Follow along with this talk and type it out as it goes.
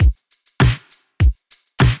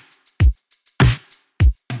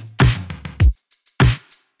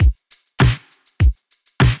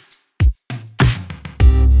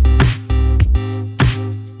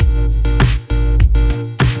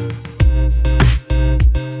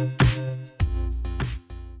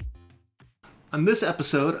On this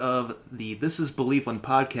episode of the This Is Believe One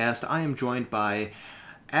podcast, I am joined by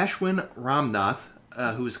Ashwin Ramnath,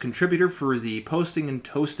 who is a contributor for the Posting and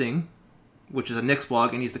Toasting, which is a Knicks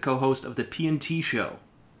blog, and he's the co-host of the P&T Show.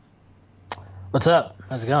 What's up?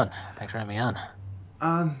 How's it going? Thanks for having me on.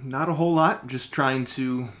 Not a whole lot. Just trying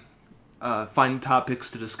to find topics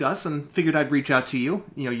to discuss, and figured I'd reach out to you.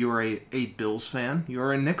 You know, you're a Bills fan.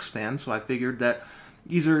 You're a Knicks fan, so I figured that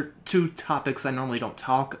these are two topics I normally don't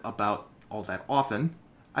talk about all that often.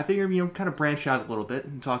 I figured, kind of branch out a little bit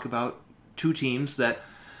and talk about two teams that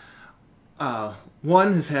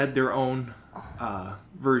one has had their own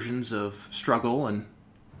versions of struggle, and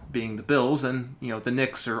being the Bills, and the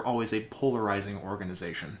Knicks are always a polarizing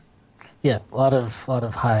organization. Yeah, a lot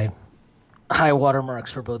of high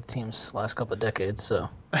watermarks for both teams last couple of decades. So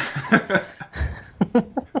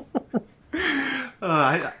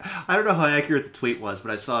I don't know how accurate the tweet was,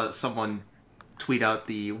 but I saw someone tweet out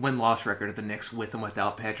the win-loss record of the Knicks with and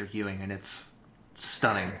without Patrick Ewing, and it's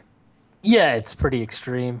stunning. Yeah, it's pretty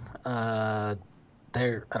extreme.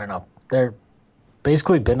 They're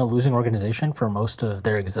basically been a losing organization for most of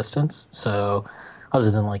their existence. So other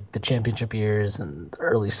than like the championship years and the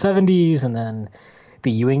early 70s and then the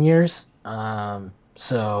Ewing years.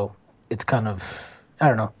 So it's kind of, I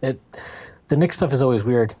don't know. The Knicks stuff is always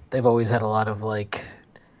weird. They've always had a lot of like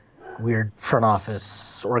weird front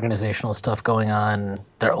office organizational stuff going on,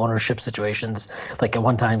 their ownership situations. Like at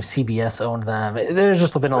one time CBS owned them. There's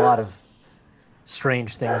just been a lot of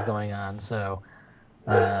strange things going on. So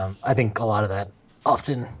I think a lot of that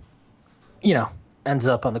often, ends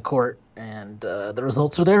up on the court, and the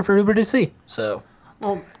results are there for everybody to see. So,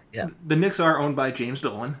 well, yeah. The Knicks are owned by James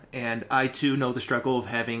Dolan, and I too know the struggle of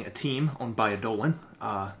having a team owned by a Dolan.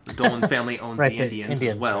 The Dolan family owns right, the Indians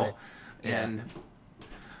as well. Right. Yeah. And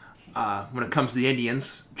when it comes to the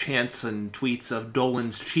Indians, chants and tweets of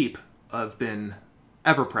Dolan's cheap have been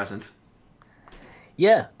ever present.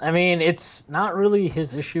 Yeah, I mean, it's not really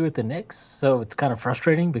his issue with the Knicks, so it's kind of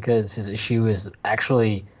frustrating because his issue is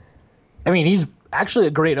actually, he's actually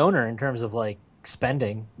a great owner in terms of like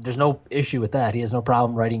spending. There's no issue with that. He has no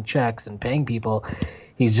problem writing checks and paying people.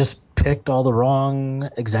 He's just picked all the wrong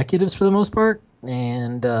executives for the most part.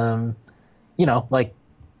 And, like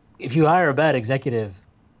if you hire a bad executive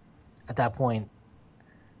at that point,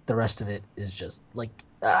 the rest of it is just like,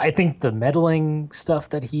 I think the meddling stuff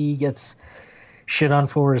that he gets shit on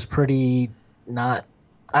for is pretty not.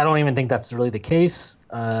 I don't even think that's really the case.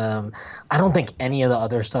 I don't think any of the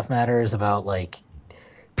other stuff matters about like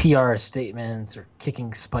PR statements or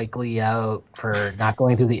kicking Spike Lee out for not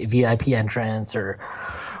going through the VIP entrance or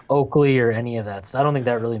Oakley or any of that. So I don't think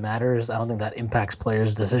that really matters. I don't think that impacts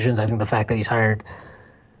players' decisions. I think the fact that he's hired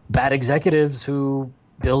bad executives who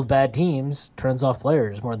build bad teams turns off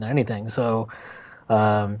players more than anything. So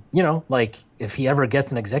like if he ever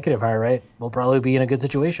gets an executive hire right, we'll probably be in a good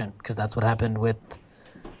situation, because that's what happened with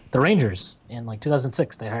the Rangers in like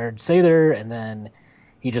 2006. They hired Sather, and then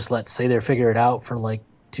he just let Sather figure it out for like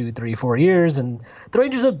 2, 3, 4 years. And the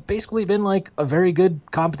Rangers have basically been like a very good,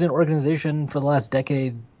 competent organization for the last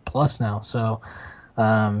decade plus now. So,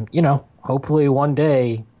 hopefully one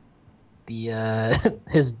day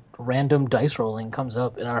his random dice rolling comes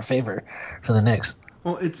up in our favor for the Knicks.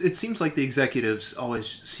 Well, it seems like the executives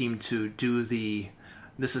always seem to do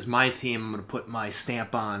this is my team, I'm going to put my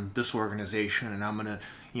stamp on this organization, and I'm going to,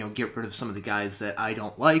 get rid of some of the guys that I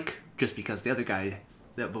don't like just because the other guy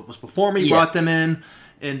that was before me brought them in,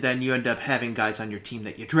 and then you end up having guys on your team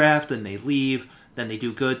that you draft, and they leave, then they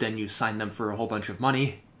do good, then you sign them for a whole bunch of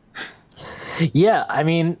money. Yeah,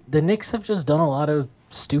 the Knicks have just done a lot of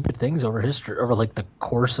stupid things over like the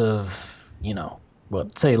course of,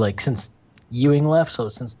 say like since Ewing left, so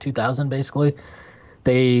since 2000 basically,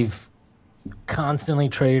 they've constantly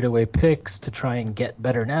traded away picks to try and get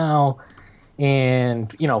better now.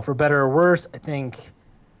 And, for better or worse, I think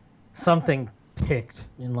something ticked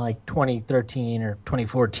in like 2013 or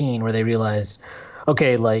 2014 where they realized,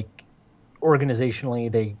 okay, like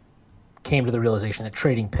organizationally they came to the realization that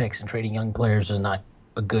trading picks and trading young players is not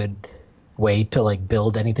a good way to like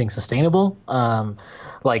build anything sustainable.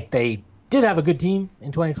 Like they did have a good team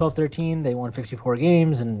in 2012-13. They won 54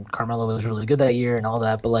 games, and Carmelo was really good that year and all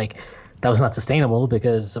that. But like that was not sustainable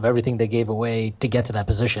because of everything they gave away to get to that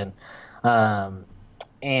position.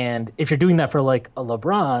 And if you're doing that for like a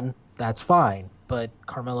LeBron, that's fine. But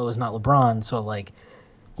Carmelo is not LeBron, so like,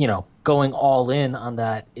 going all in on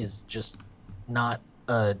that is just not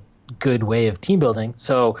a good way of team building.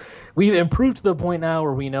 So we've improved to the point now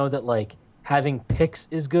where we know that like having picks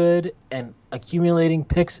is good and accumulating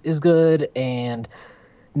picks is good, and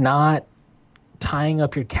not tying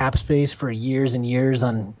up your cap space for years and years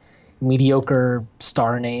on mediocre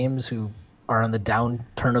star names who are on the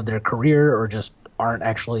downturn of their career or just aren't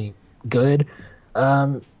actually good.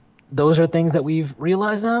 Those are things that we've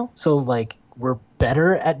realized now. So like we're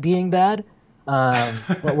better at being bad,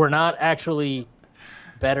 but we're not actually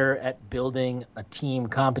better at building a team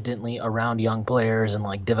competently around young players and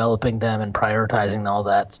like developing them and prioritizing all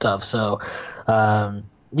that stuff. So,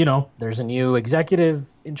 there's a new executive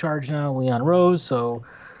in charge now, Leon Rose. So,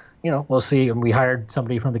 we'll see. And we hired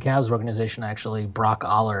somebody from the Cavs organization, actually, Brock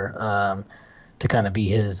Aller, to kind of be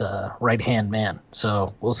his right-hand man.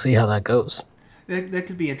 So we'll see how that goes. That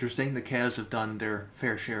could be interesting. The Cavs have done their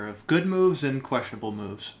fair share of good moves and questionable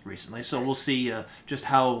moves recently. So we'll see just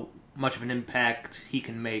how much of an impact he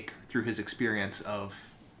can make through his experience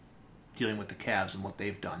of dealing with the Cavs and what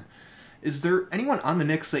they've done. Is there anyone on the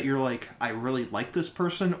Knicks that you're like, I really like this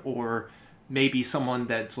person, or maybe someone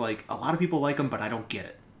that's like, a lot of people like him, but I don't get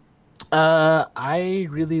it? I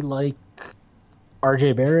really like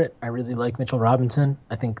RJ Barrett. I really like Mitchell Robinson.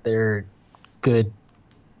 I think they're good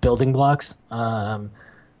building blocks.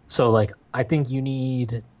 So like, I think you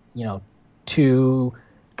need, two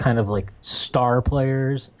kind of like star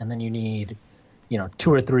players, and then you need,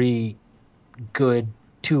 two or three good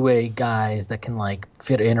two-way guys that can like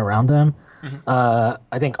fit in around them. Mm-hmm.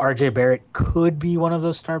 I think RJ Barrett could be one of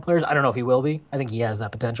those star players. I don't know if he will be. I think he has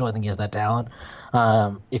that potential. I think he has that talent.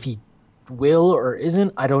 If he will or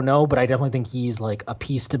isn't, I don't know, but I definitely think he's like a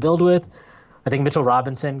piece to build with. I think Mitchell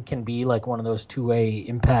Robinson can be like one of those two-way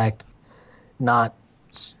impact, not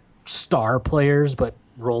star players, but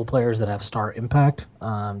role players that have star impact.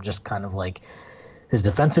 Just kind of like his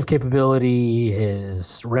defensive capability,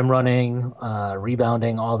 his rim running,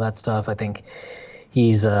 rebounding, all that stuff. I think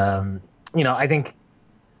he's, I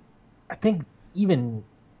think even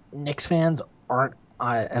Knicks fans aren't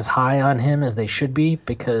as high on him as they should be,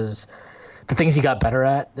 because the things he got better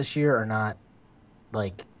at this year are not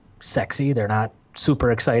like sexy. They're not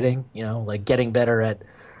super exciting, like getting better at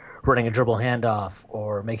running a dribble handoff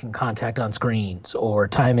or making contact on screens or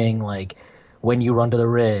timing like when you run to the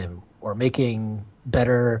rim or making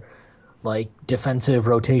better like defensive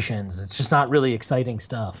rotations. It's just not really exciting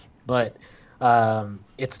stuff, but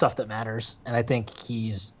it's stuff that matters. And I think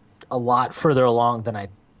he's a lot further along than I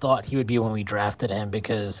thought he would be when we drafted him,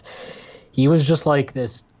 because he was just like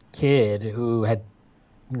this kid who had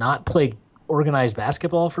not played organized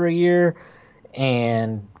basketball for a year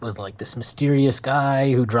and was like this mysterious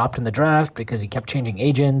guy who dropped in the draft because he kept changing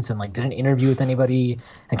agents and like didn't interview with anybody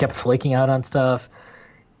and kept flaking out on stuff.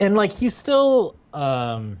 And like he's still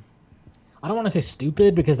I don't want to say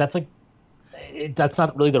stupid, because that's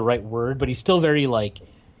not really the right word, but he's still very like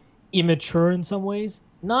immature in some ways,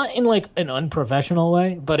 not in like an unprofessional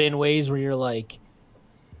way, but in ways where you're like,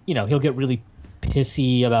 he'll get really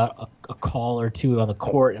pissy about a call or two on the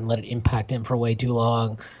court and let it impact him for way too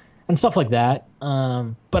long and stuff like that.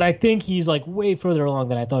 But I think he's like way further along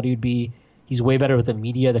than I thought he'd be. He's way better with the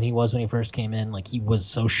media than he was when he first came in. Like he was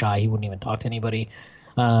so shy, he wouldn't even talk to anybody.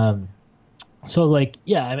 So like,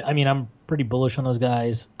 yeah, I mean, I'm pretty bullish on those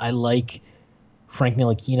guys. I like Frank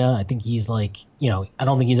Ntilikina. I think he's like, I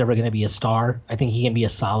don't think he's ever going to be a star. I think he can be a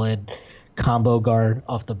solid combo guard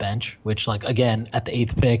off the bench, which like, again, at the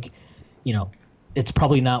 8th pick, it's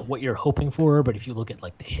probably not what you're hoping for, but if you look at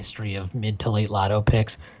like the history of mid to late lotto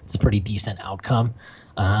picks, it's a pretty decent outcome.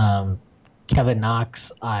 Kevin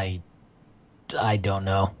Knox, I don't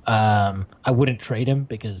know. I wouldn't trade him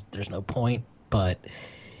because there's no point, but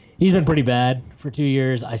he's been pretty bad for 2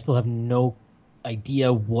 years. I still have no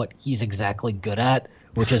idea what he's exactly good at,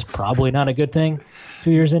 which is probably not a good thing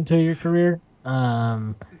 2 years into your career.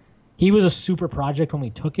 He was a super project when we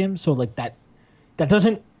took him, so like that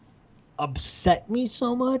doesn't upset me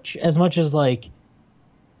so much as like,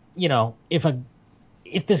 if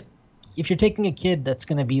you're taking a kid that's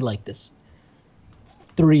going to be like this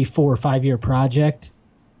 3, 4, 5 year project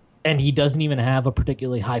and he doesn't even have a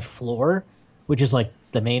particularly high floor, which is like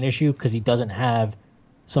the main issue because he doesn't have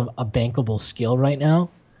a bankable skill right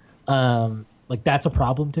now. Like that's a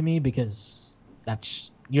problem to me because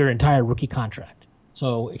that's your entire rookie contract.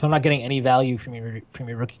 So if I'm not getting any value from your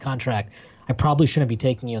rookie contract, I probably shouldn't be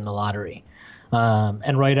taking you in the lottery.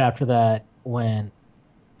 And right after that, when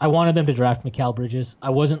I wanted them to draft Mikal Bridges, I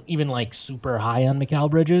wasn't even like super high on Mikal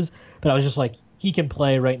Bridges, but I was just like, he can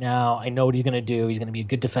play right now. I know what he's going to do. He's going to be a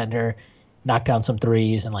good defender, knock down some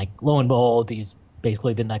threes, and like lo and behold, he's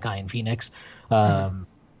basically been that guy in Phoenix.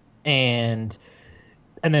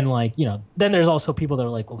 And then like, then there's also people that are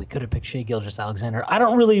like, well, we could have picked Shai Gilgeous-Alexander. I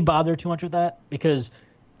don't really bother too much with that because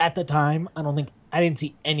at the time, I didn't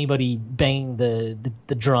see anybody banging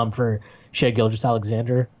the drum for Shai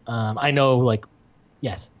Gilgeous-Alexander. I know like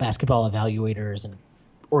yes, basketball evaluators and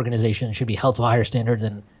organizations should be held to a higher standard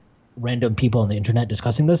than random people on the internet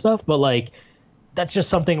discussing this stuff. But like, that's just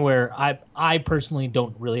something where I personally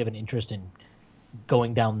don't really have an interest in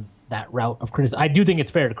going down that route of criticism. I do think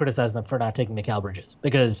it's fair to criticize them for not taking Mikal Bridges,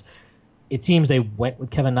 because it seems they went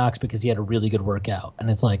with Kevin Knox because he had a really good workout. And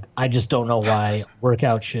it's like, I just don't know why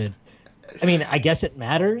workout should, I mean, I guess it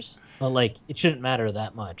matters, but like, it shouldn't matter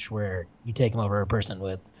that much where you take him over a person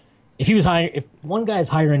with, if one guy's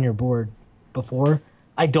higher on your board before,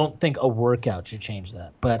 I don't think a workout should change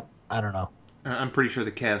that, but I don't know. I'm pretty sure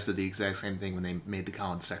the Cavs did the exact same thing when they made the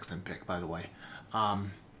Colin Sexton pick, by the way.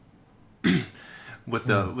 With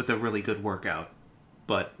a really good workout,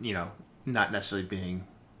 but not necessarily being.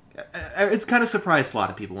 It's kind of surprised a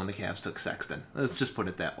lot of people when the Cavs took Sexton. Let's just put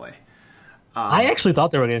it that way. I actually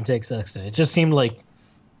thought they were going to take Sexton. It just seemed like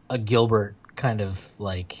a Gilbert kind of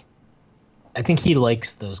like. I think he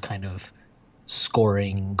likes those kind of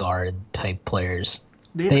scoring guard type players.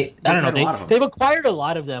 I don't know. They've acquired a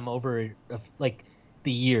lot of them over like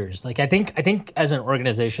the years. Like I think as an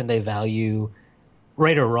organization they value,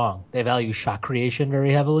 right or wrong, they value shot creation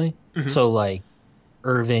very heavily. Mm-hmm. So like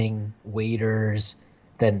Irving, Waiters,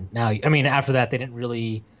 then now I mean after that they didn't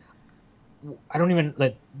really.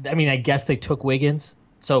 I guess they took Wiggins.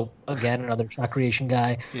 So again another shot creation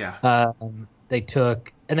guy. Yeah. They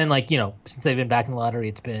took and then since they've been back in the lottery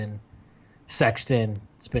it's been Sexton,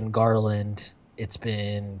 it's been Garland. It's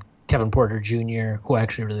been Kevin Porter Jr., who I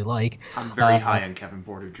actually really like. I'm very high on Kevin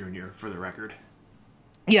Porter Jr., for the record.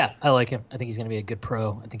 Yeah, I like him. I think he's going to be a good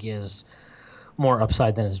pro. I think he has more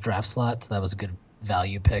upside than his draft slot, so that was a good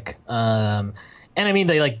value pick. And I mean,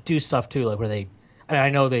 they do stuff too, like where I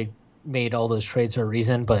know they made all those trades for a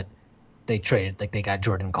reason, but they traded, they got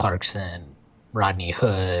Jordan Clarkson, Rodney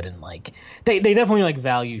Hood, and they definitely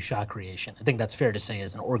value shot creation. I think that's fair to say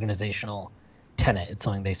as an organizational tenet. It's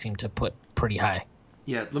something they seem to put pretty high.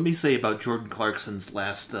 Yeah, let me say about Jordan Clarkson's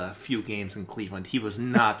last few games in Cleveland, he was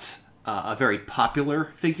not a very popular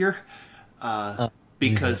figure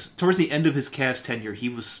because towards the end of his Cavs tenure, he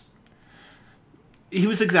was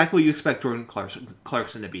exactly what you expect Jordan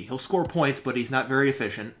Clarkson to be. He'll score points, but he's not very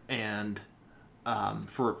efficient. And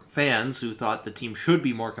for fans who thought the team should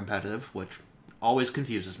be more competitive, which always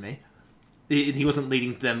confuses me, he wasn't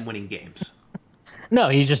leading them winning games. No,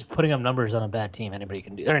 he's just putting up numbers on a bad team. Anybody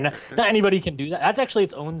can do that. Or not anybody can do that. That's actually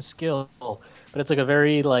its own skill, but it's a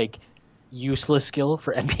very useless skill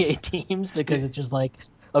for NBA teams because it's just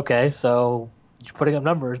okay, so you're putting up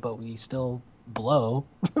numbers, but we still blow.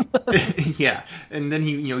 Yeah, and then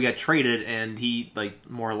he got traded and he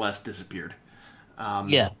more or less disappeared.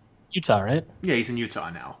 Yeah, Utah, right? Yeah, he's in Utah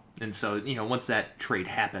now, and so once that trade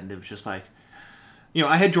happened, it was just I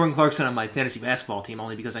had Jordan Clarkson on my fantasy basketball team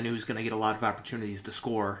only because I knew he was going to get a lot of opportunities to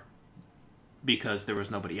score because there was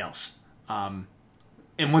nobody else. And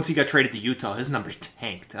once he got traded to Utah, his numbers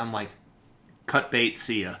tanked. I'm like, cut bait,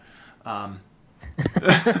 see ya.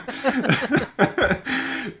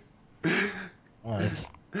 Nice.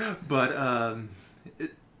 But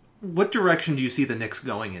what direction do you see the Knicks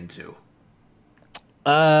going into?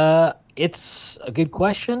 It's a good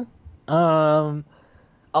question.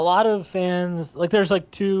 A lot of fans there's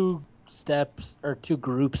two steps or two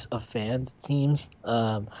groups of fans, it seems.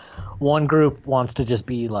 One group wants to just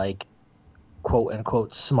be quote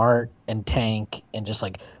unquote smart and tank and just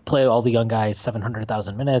play all the young guys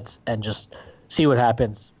 700,000 minutes and just see what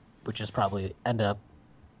happens, which is probably end up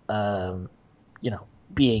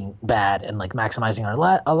being bad and maximizing our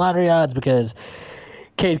lottery odds because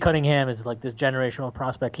Cade Cunningham is this generational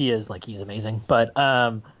prospect. He is he's amazing, but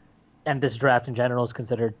and this draft in general is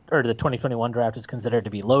considered, or the 2021 draft is considered to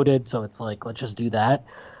be loaded. So it's let's just do that.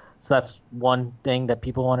 So that's one thing that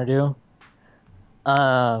people want to do.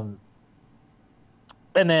 And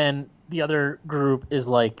then the other group is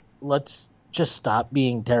let's just stop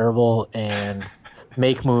being terrible and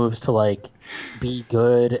make moves to be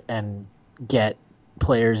good and get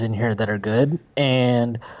players in here that are good.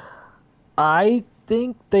 And I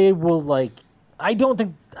think they will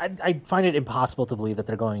I find it impossible to believe that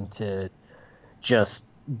they're going to just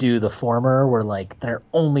do the former where they're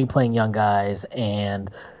only playing young guys and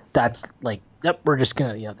that's yep, we're just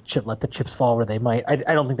gonna let the chips fall where they might. I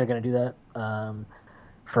don't think they're gonna do that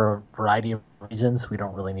for a variety of reasons. We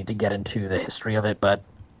don't really need to get into the history of it, but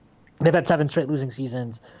they've had 7 straight losing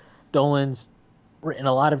seasons. Dolan's written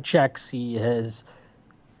a lot of checks. He has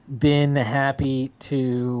been happy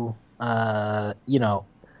to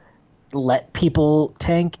let people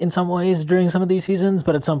tank in some ways during some of these seasons,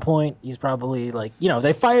 but at some point he's probably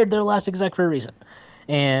they fired their last exec for a reason.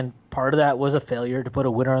 And part of that was a failure to put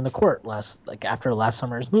a winner on the court after last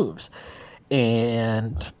summer's moves.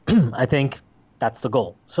 and I think that's the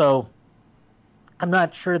goal. So I'm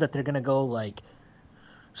not sure that they're going to go like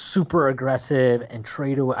super aggressive and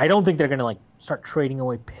trade away. I don't think they're going to like start trading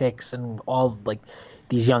away picks and all like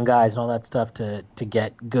these young guys and all that stuff to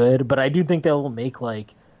get good. But I do think they'll make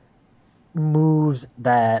like moves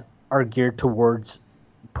that are geared towards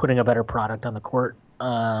putting a better product on the court.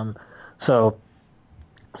 So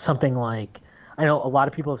something like, I know a lot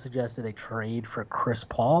of people have suggested they trade for Chris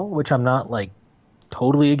Paul, which I'm not like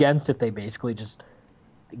totally against if they basically just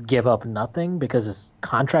give up nothing, because his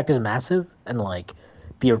contract is massive and like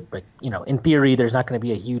in theory there's not going to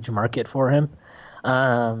be a huge market for him.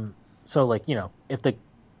 So like, if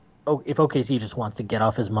OKC just wants to get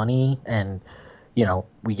off his money and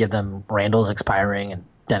we give them Randall's expiring and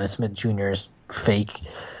Dennis Smith Jr.'s fake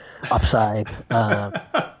upside,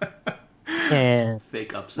 and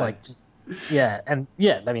fake upside, like just I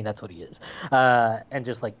mean that's what he is, and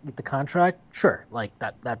just like get the contract, sure, like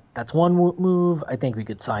that's one move. I think we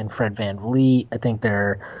could sign Fred VanVleet. I think there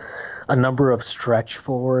are a number of stretch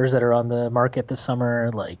fours that are on the market this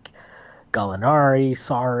summer, like Gallinari,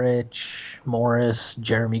 Saric, Morris,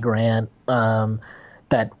 Jeremy Grant,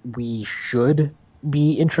 that we should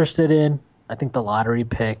be interested in. I think the lottery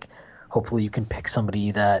pick, hopefully you can pick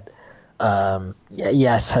somebody that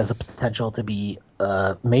has a potential to be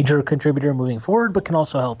a major contributor moving forward, but can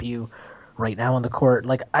also help you right now on the court.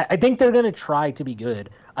 Like I think they're going to try to be good.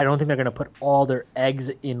 I don't think they're going to put all their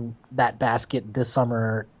eggs in that basket this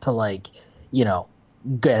summer to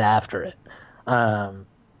get after it. And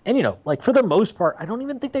like for the most part, I don't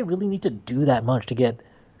even think they really need to do that much to get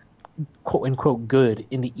quote unquote good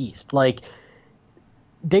in the East. Like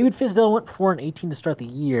David Fizdale went 4-18 to start the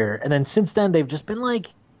year, and then since then they've just been like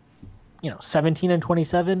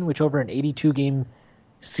 17-27, which over an 82 game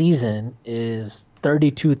season is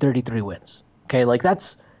 32-33 wins. Okay, like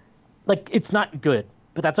that's like, it's not good,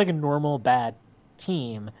 but that's like a normal bad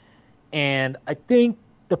team. And I think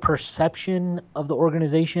the perception of the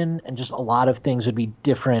organization and just a lot of things would be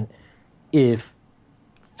different if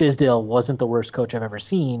Fizdale wasn't the worst coach I've ever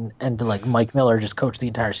seen and like Mike Miller just coached the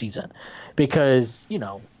entire season. Because,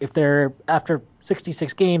 if they're after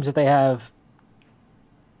 66 games, if they have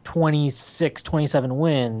 26, 27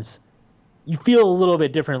 wins, you feel a little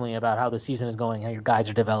bit differently about how the season is going, how your guys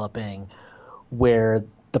are developing, where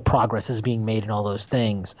the progress is being made and all those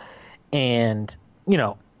things. And,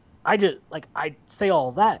 I say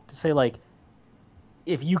all that to say, like,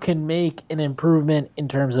 if you can make an improvement in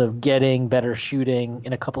terms of getting better shooting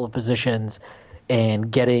in a couple of positions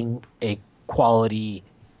and getting a quality,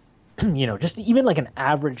 just even like an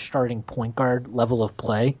average starting point guard level of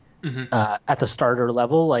play at the starter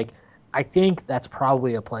level, like, I think that's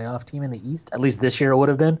probably a playoff team in the East. At least this year it would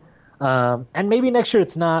have been. And maybe next year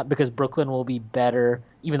it's not, because Brooklyn will be better,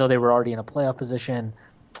 even though they were already in a playoff position.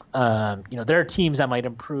 There are teams that might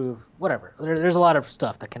improve, whatever. There's a lot of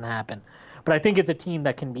stuff that can happen. But I think it's a team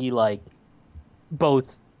that can be like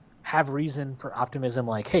both have reason for optimism,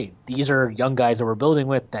 like, hey, these are young guys that we're building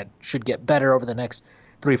with that should get better over the next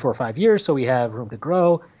 3, 4, 5 years, so we have room to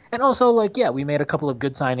grow. And also, like, yeah, we made a couple of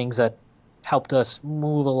good signings that helped us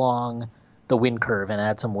move along the win curve and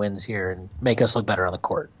add some wins here and make us look better on the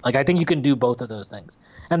court. Like, I think you can do both of those things.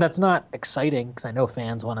 And that's not exciting, because I know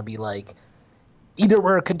fans want to be like, either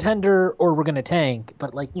we're a contender or we're going to tank.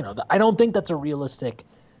 But, like, I don't think that's a realistic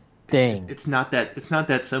thing. It's not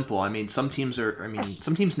that simple. I mean, some teams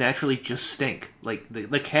naturally just stink. Like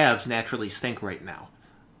the Cavs naturally stink right now.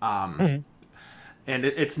 And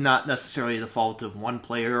it's not necessarily the fault of one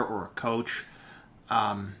player or a coach.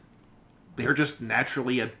 They're just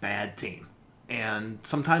naturally a bad team. And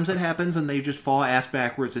sometimes it happens and they just fall ass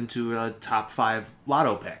backwards into a top 5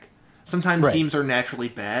 lotto pick. Sometimes teams are naturally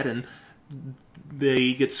bad and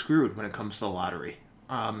they get screwed when it comes to the lottery.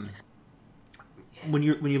 When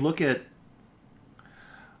you look at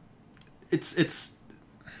it's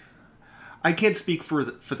I can't speak for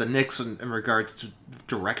the Knicks in regards to the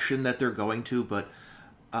direction that they're going to, but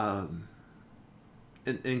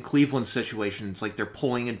in Cleveland's situation, it's like they're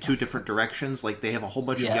pulling in 2 different directions. Like they have a whole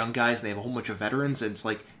bunch of young guys and they have a whole bunch of veterans, and it's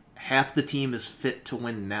like half the team is fit to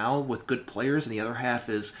win now with good players, and the other half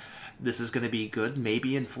is this is going to be good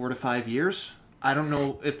maybe in 4 to 5 years. I don't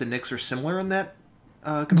know if the Knicks are similar in that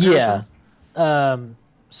comparison. Yeah.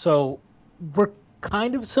 So we're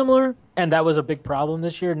kind of similar, and that was a big problem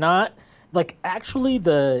this year. Not like actually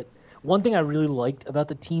the one thing I really liked about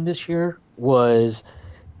the team this year was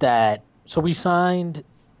that we signed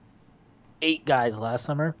 8 guys last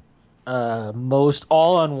summer, most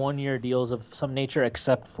all on 1-year deals of some nature,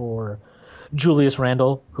 except for Julius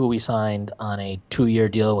Randle, who we signed on a 2-year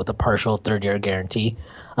deal with a partial 3rd-year guarantee.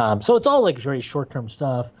 So it's all like very short-term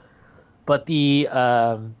stuff. But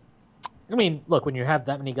I mean, look, when you have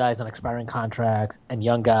that many guys on expiring contracts and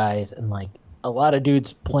young guys and like a lot of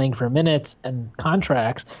dudes playing for minutes and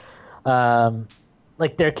contracts,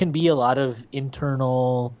 like there can be a lot of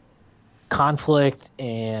internal conflict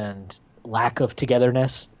and lack of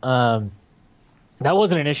togetherness. That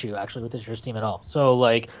wasn't an issue actually with this year's team at all. So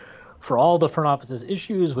like for all the front office's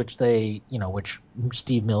issues, which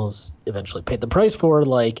Steve Mills eventually paid the price for,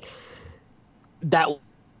 like that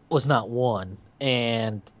was not one.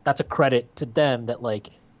 And that's a credit to them that like,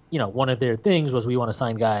 one of their things was we want to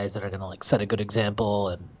sign guys that are going to like set a good example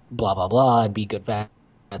and blah, blah, blah, and be good vets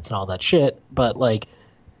and all that shit. But like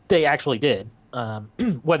they actually did.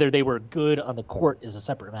 Whether they were good on the court is a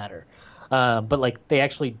separate matter. But like they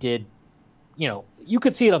actually did, you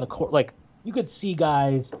could see it on the court. Like you could see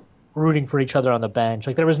guys rooting for each other on the bench.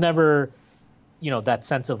 Like there was never, that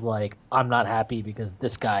sense of like, I'm not happy because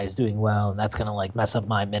this guy is doing well and that's going to like mess up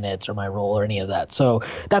my minutes or my role or any of that. So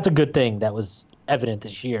that's a good thing that was evident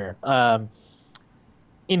this year.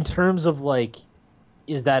 In terms of like,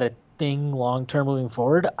 is that a thing long-term moving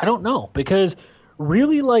forward? I don't know, because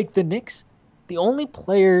really like the Knicks, the only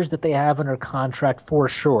players that they have under contract for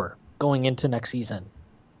sure going into next season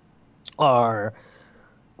are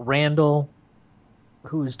Randall,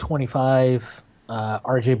 who's 25,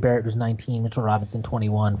 RJ Barrett, who's 19, Mitchell Robinson,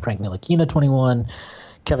 21, Frank Ntilikina, 21,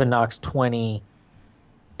 Kevin Knox, 20,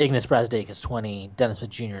 Ignas Brazdeikis, 20, Dennis Smith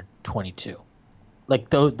Jr., 22. Like,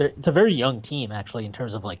 it's a very young team, actually, in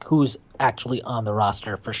terms of, like, who's actually on the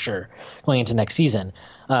roster for sure going into next season.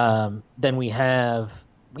 Then we have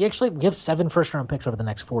 7 first-round picks over the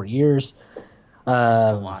next 4 years.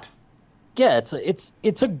 A lot. Yeah,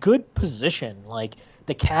 it's a good position. Like,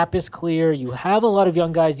 the cap is clear. You have a lot of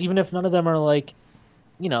young guys, even if none of them are like,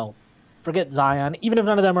 forget Zion, even if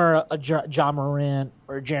none of them are a Ja Morant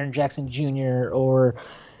or Jaren Jackson Jr. or,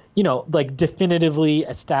 like definitively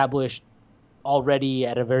established already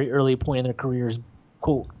at a very early point in their careers,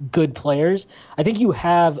 quote, good players. I think you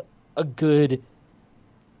have a good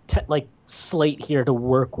slate here to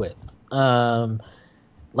work with. I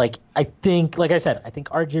think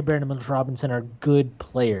RJ Barrett and Mitchell Robinson are good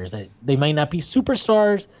players. They might not be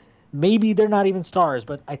superstars. Maybe they're not even stars,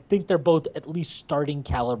 but I think they're both at least starting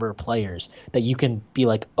caliber players that you can be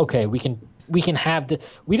like, okay, we can have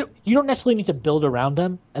you don't necessarily need to build around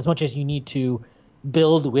them as much as you need to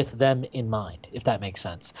build with them in mind, if that makes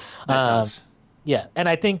sense. That does. Yeah, and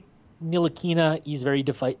I think Ntilikina is very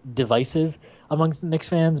divisive amongst Knicks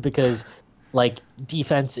fans because like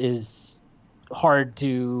defense is hard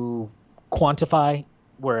to quantify,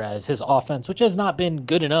 whereas his offense, which has not been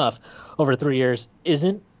good enough over 3 years,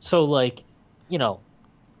 isn't. So like,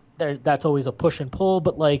 that's always a push and pull.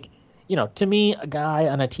 But like, to me, a guy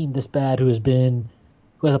on a team this bad who has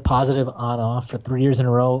a positive on-off for 3 years in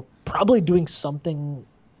a row, probably doing something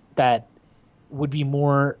that would be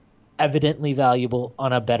more evidently valuable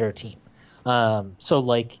on a better team. So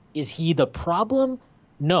like, is he the problem?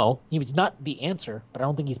 No, he was not the answer, but I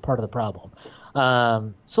don't think he's part of the problem.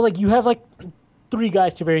 So like you have like 3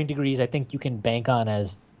 guys to varying degrees I think you can bank on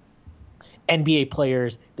as NBA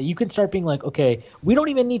players that you can start being like, okay, we don't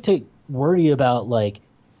even need to worry about like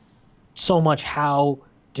so much how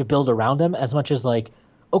to build around them as much as like,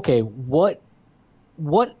 okay, what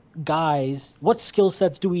skill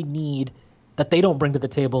sets do we need that they don't bring to the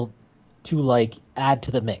table to like add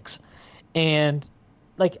to the mix? And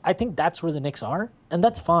like I think that's where the Knicks are, and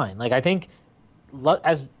that's fine. Like I think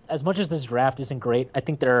as much as this draft isn't great, I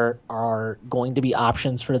think there are going to be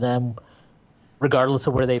options for them regardless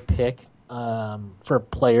of where they pick, for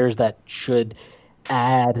players that should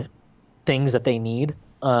add things that they need.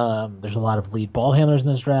 There's a lot of lead ball handlers in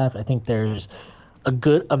this draft. I think there's a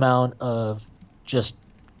good amount of just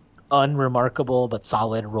unremarkable but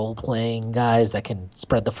solid role-playing guys that can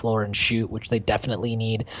spread the floor and shoot, which they definitely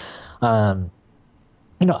need.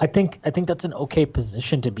 I think that's an okay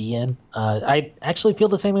position to be in. I actually feel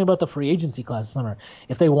the same way about the free agency class this summer.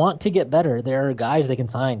 If they want to get better, there are guys they can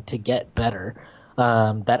sign to get better,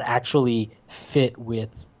 that actually fit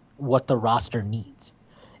with what the roster needs.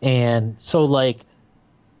 And so, like,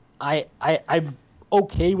 I'm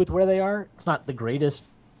okay with where they are. It's not the greatest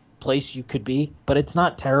place you could be, but it's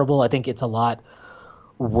not terrible. I think it's a lot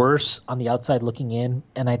worse on the outside looking in,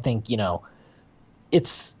 and I think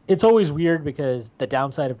it's always weird because the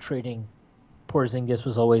downside of trading Porzingis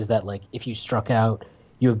was always that like if you struck out,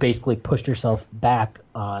 you have basically pushed yourself back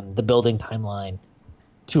on the building timeline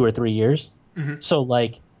 2 or 3 years. Mm-hmm. So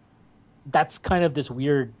like that's kind of this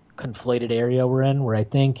weird conflated area we're in where I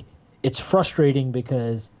think it's frustrating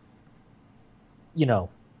because, you know,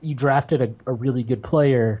 you drafted a really good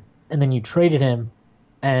player and then you traded him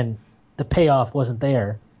and the payoff wasn't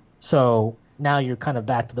there. So now you're kind of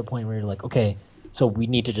back to the point where you're like, okay, so we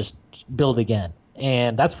need to just build again.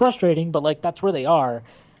 And that's frustrating, but like that's where they are.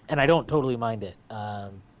 And I don't totally mind it.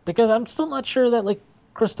 Because I'm still not sure that like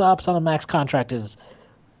Kristaps on a max contract is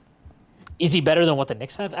he better than what the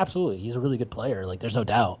Knicks have? Absolutely. He's a really good player. Like there's no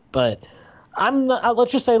doubt. But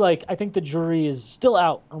let's just say like I think the jury is still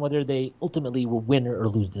out on whether they ultimately will win or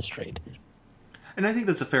lose this trade. And I think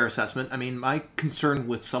that's a fair assessment. I mean, my concern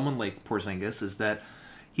with someone like Porzingis is that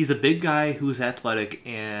he's a big guy who's athletic,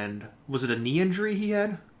 and was it a knee injury he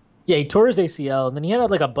had? Yeah, he tore his ACL, and then he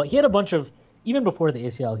had a bunch of, even before the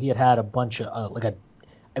ACL, he had a bunch of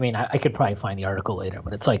I could probably find the article later,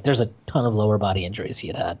 but it's like there's a ton of lower body injuries he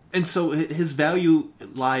had. And so his value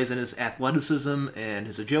lies in his athleticism and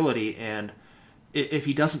his agility, and if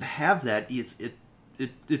he doesn't have that,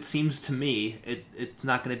 it seems to me it's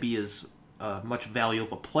not going to be as much value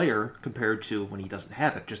of a player compared to when he doesn't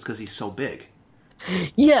have it, just because he's so big.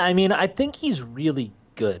 Yeah, I mean, I think he's really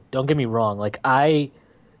good. Don't get me wrong. Like I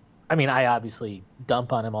obviously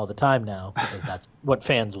dump on him all the time now because that's what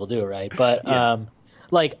fans will do, right? But yeah.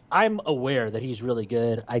 Like I'm aware that he's really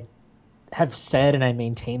good. I have said and I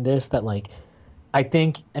maintain this that like I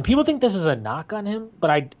think, and people think this is a knock on him,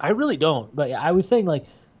 but I really don't. But I was saying like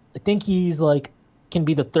I think he's like can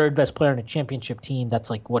be the third best player in a championship team. That's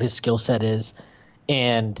like what his skill set is,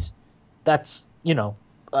 and that's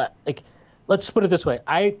like let's put it this way.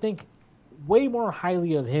 I think way more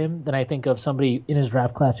highly of him than I think of somebody in his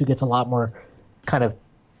draft class who gets a lot more kind of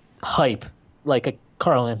hype, like a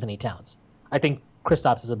Karl Anthony Towns. I think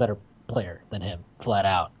Kristaps is a better player than him, flat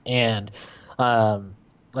out. And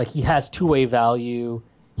like he has two-way value.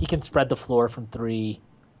 He can spread the floor from three.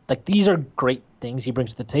 Like these are great things he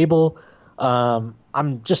brings to the table.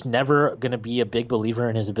 I'm just never going to be a big believer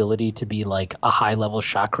in his ability to be like a high-level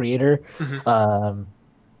shot creator. Mm-hmm.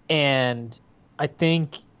 And I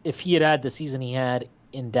think if he had the season he had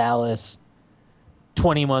in Dallas,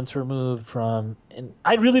 20 months removed from, and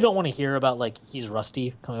I really don't want to hear about like he's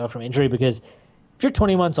rusty coming off from injury, because if you're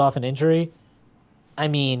 20 months off an injury, I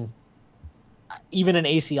mean, even an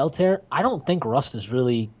ACL tear, I don't think rust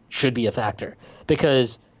should be a factor,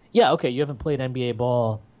 because yeah, okay, you haven't played NBA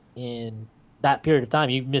ball in that period of time.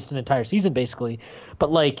 You've missed an entire season basically,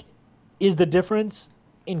 but like, is the difference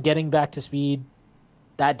in getting back to speed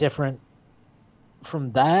that different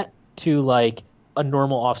from that to like a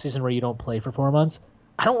normal offseason where you don't play for 4 months?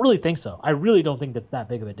 I don't really think so. I really don't think that's that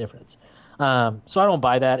big of a difference. So I don't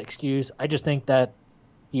buy that excuse. I just think that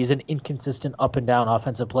he's an inconsistent up and down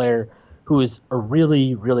offensive player who is a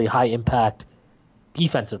really, really high impact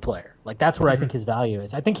defensive player. Like that's where I think his value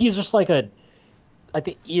is. I think he's just like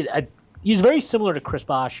he's very similar to Chris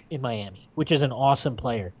Bosh in Miami, which is an awesome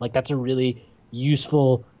player. Like that's a really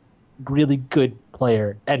useful, really good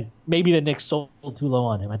player, and maybe the Knicks sold too low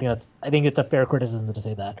on him. I think it's a fair criticism to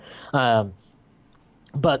say that.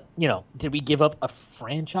 But did we give up a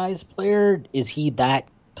franchise player? Is he that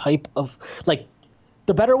type of, like,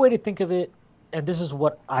 the better way to think of it, and this is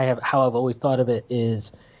how I've always thought of it,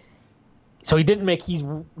 is so he's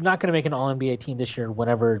not going to make an All NBA team this year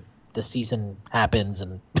whenever the season happens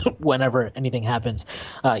and whenever anything happens.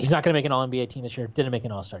 He's not going to make an All NBA team this year. Didn't make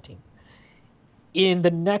an All Star team. In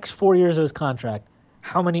the next 4 years of his contract,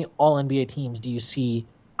 how many All NBA teams do you see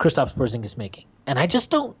Kristaps Porzingis making? And I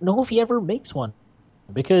just don't know if he ever makes one,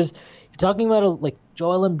 because you're talking about like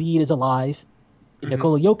Joel Embiid is alive,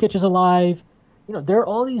 Nikola Jokic is alive. There are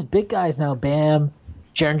all these big guys now. Bam,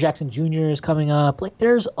 Jaren Jackson Jr. is coming up. Like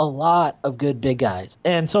there's a lot of good big guys,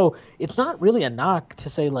 and so it's not really a knock to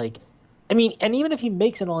say like, I mean, and even if he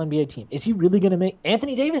makes an All NBA team, is he really going to make?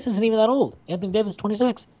 Anthony Davis isn't even that old. Anthony Davis is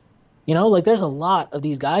 26. Like there's a lot of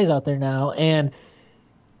these guys out there now, and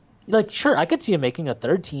like sure, I could see him making a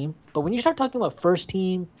third team, but when you start talking about first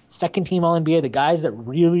team, second team All NBA, the guys that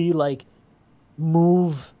really like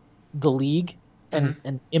move the league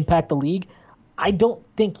and impact the league, I don't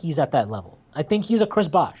think he's at that level. I think he's a Chris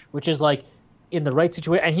Bosh, which is like in the right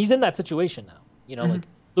situation, and he's in that situation now. Like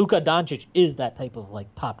Luka Doncic is that type of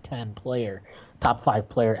like top 10 player, top 5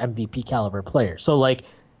 player, MVP caliber player. So like,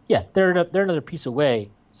 yeah, they're another piece away.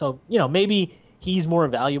 So, maybe he's more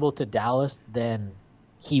valuable to Dallas than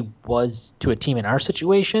he was to a team in our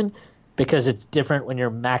situation, because it's different when you're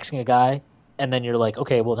maxing a guy and then you're like,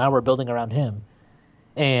 okay, well, now we're building around him.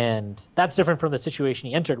 And that's different from the situation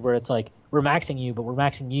he entered, where it's like, we're maxing you, but we're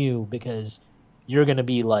maxing you because you're going to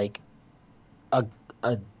be like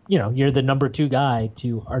you're the number 2 guy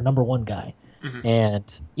to our number 1 guy.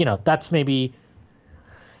 And, that's maybe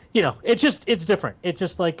it's different. It's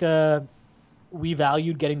just like we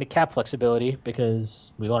valued getting the cap flexibility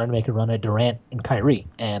because we wanted to make a run at Durant and Kyrie,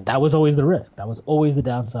 and that was always the risk. That was always the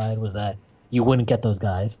downside, was that you wouldn't get those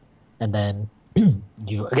guys, and then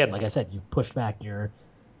you, again, like I said, you've pushed back your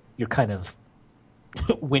kind of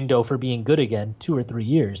window for being good again 2 or 3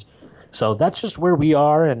 years. So that's just where we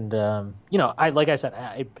are, and like I said,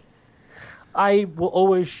 I will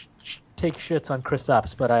always take shits on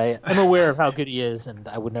Kristaps, but I'm aware of how good he is, and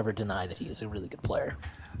I would never deny that he is a really good player.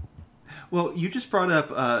 Well, you just brought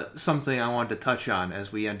up something I wanted to touch on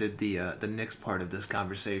as we ended the Knicks part of this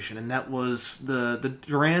conversation, and that was the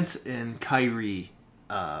Durant and Kyrie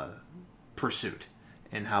pursuit,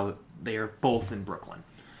 and how they are both in Brooklyn.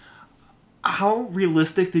 How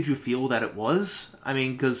realistic did you feel that it was? I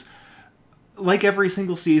mean, because like every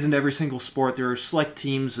single season, every single sport, there are select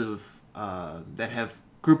teams of that have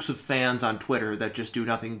groups of fans on Twitter that just do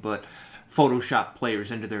nothing but Photoshop players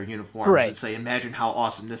into their uniforms and say, imagine how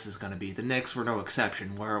awesome this is going to be. The Knicks were no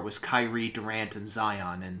exception, where it was Kyrie, Durant, and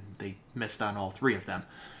Zion, and they missed on all three of them.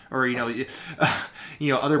 Or,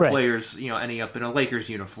 other players, ending up in a Lakers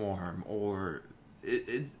uniform. Or,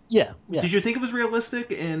 Did you think it was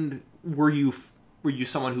realistic? And were you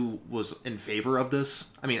someone who was in favor of this?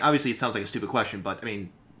 I mean, obviously it sounds like a stupid question, but, I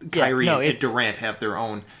mean, Kyrie and Durant have their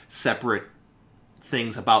own separate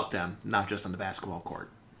things about them, not just on the basketball court.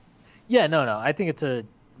 Yeah, no. I think it's a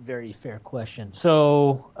very fair question.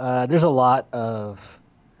 So there's a lot of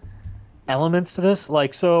elements to this.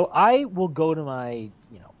 Like, so I will go to my,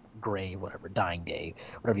 grave, whatever, dying day,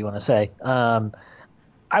 whatever you want to say.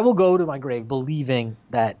 I will go to my grave believing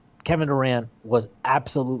that Kevin Durant was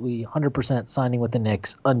absolutely 100% signing with the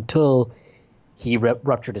Knicks until he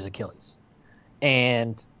ruptured his Achilles.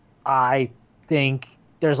 And I think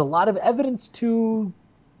there's a lot of evidence to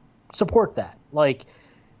support that. Like,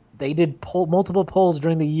 they did multiple polls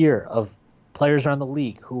during the year of players around the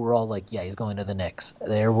league who were all like, yeah, he's going to the Knicks.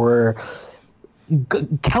 There were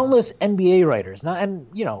countless NBA writers.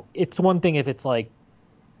 It's one thing if it's like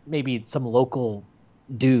maybe some local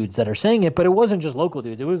dudes that are saying it, but it wasn't just local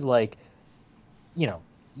dudes. It was like, you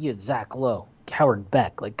had Zach Lowe, Howard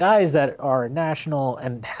Beck, like guys that are national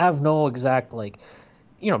and have no exact, like,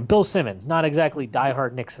 Bill Simmons, not exactly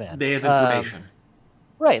diehard Knicks fan. They have information.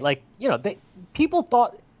 Right. Like, people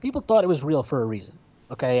thought it was real for a reason.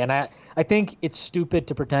 Okay. And I think it's stupid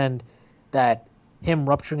to pretend that him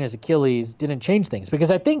rupturing his Achilles didn't change things,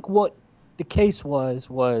 because I think what the case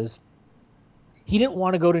was he didn't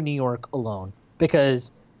want to go to New York alone,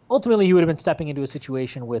 because ultimately he would have been stepping into a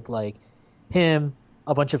situation with like him,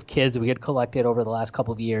 a bunch of kids we had collected over the last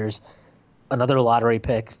couple of years, another lottery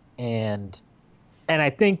pick. And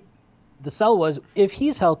I think the sell was, if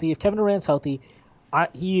he's healthy, if Kevin Durant's healthy,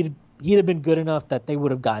 he'd have been good enough that they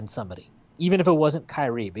would have gotten somebody, even if it wasn't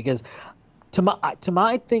Kyrie. Because to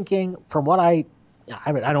my thinking, from what I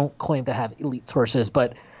don't claim to have elite sources,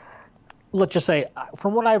 but let's just say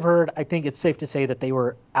from what I've heard, I think it's safe to say that they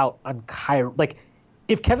were out on Kyrie. Like,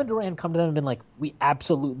 if Kevin Durant come to them and been like, we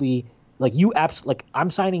absolutely, like, I'm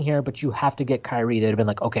signing here, but you have to get Kyrie, they'd have been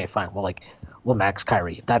like, okay, fine, we'll max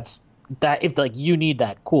Kyrie. If like you need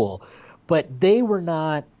that, cool. But they were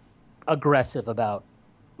not aggressive about,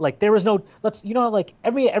 like, there was no, like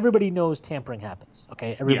everybody knows tampering happens.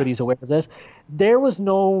 Okay. Everybody's aware of this. There was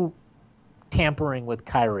no tampering with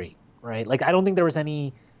Kyrie, right? Like, I don't think there was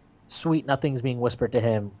any sweet nothings being whispered to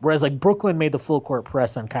him. Whereas like Brooklyn made the full court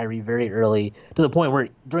press on Kyrie very early, to the point where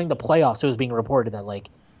during the playoffs, it was being reported that like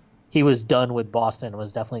he was done with Boston and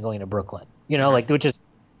was definitely going to Brooklyn, like, which is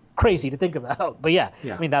crazy to think about. But yeah.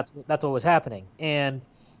 I mean, that's what was happening. And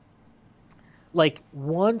like,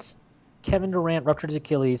 once Kevin Durant ruptured his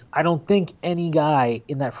Achilles, I don't think any guy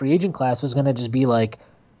in that free agent class was going to just be like,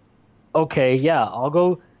 okay, yeah, I'll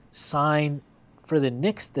go sign for the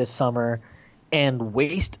Knicks this summer and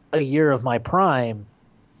waste a year of my prime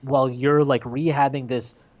while you're like rehabbing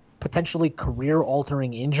this potentially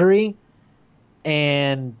career-altering injury,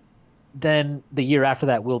 and then the year after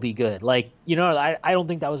that will be good. Like, I don't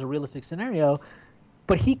think that was a realistic scenario.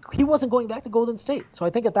 But he wasn't going back to Golden State. So I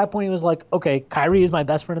think at that point he was like, okay, Kyrie is my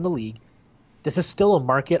best friend in the league. This is still a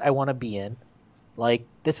market I want to be in. Like,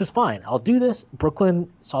 this is fine. I'll do this.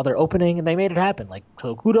 Brooklyn saw their opening and they made it happen. Like,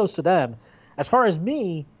 so kudos to them. As far as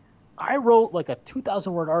me, I wrote like a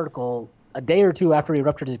 2,000-word article a day or two after he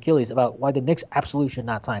ruptured his Achilles about why the Knicks absolutely should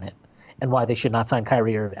not sign him and why they should not sign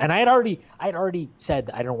Kyrie Irving. And I had already said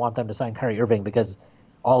that I didn't want them to sign Kyrie Irving because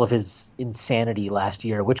all of his insanity last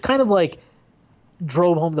year, which kind of like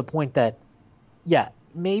drove home the point that, yeah,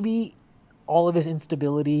 maybe all of his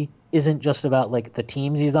instability isn't just about like the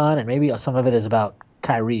teams he's on, and maybe some of it is about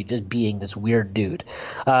Kyrie just being this weird dude.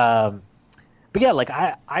 But yeah, like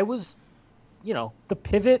I was, the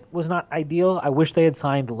pivot was not ideal. I wish they had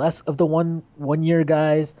signed less of the one year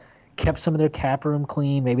guys, kept some of their cap room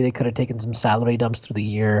clean. Maybe they could have taken some salary dumps through the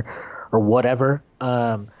year or whatever.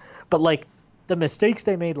 But like the mistakes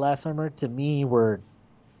they made last summer to me were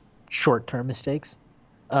short-term mistakes.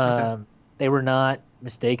 They were not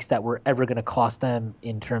mistakes that were ever going to cost them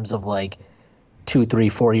in terms of like 2, 3,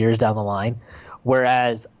 4 years down the line.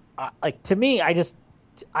 Whereas like to me, I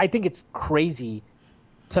think it's crazy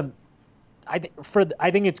to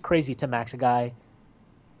max a guy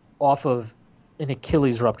off of an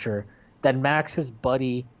Achilles rupture, then max his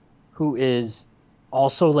buddy, who is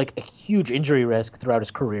also like a huge injury risk throughout his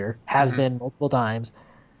career, has been multiple times.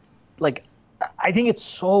 Like, I think it's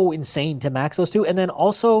so insane to max those two, and then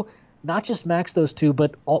also not just max those two,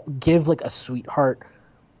 but give like a sweetheart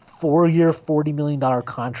 4-year, $40 million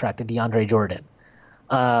contract to DeAndre Jordan.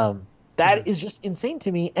 That is just insane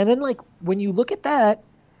to me. And then like when you look at that,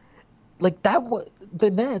 like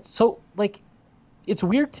the Nets. So like, it's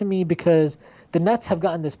weird to me because the Nets have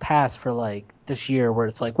gotten this pass for like this year where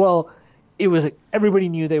it's like, well, it was everybody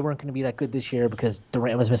knew they weren't going to be that good this year because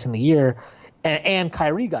Durant was missing the year, and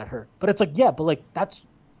Kyrie got hurt. But it's like, yeah, but like that's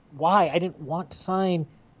why I didn't want to sign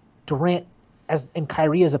Durant and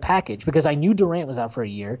Kyrie as a package, because I knew Durant was out for a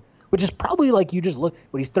year, which is probably like, you just look,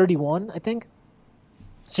 he's 31, I think.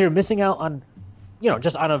 So you're missing out on,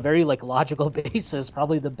 just on a very like logical basis,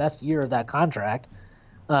 probably the best year of that contract.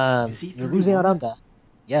 You're losing out on that.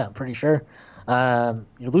 Yeah, I'm pretty sure. You're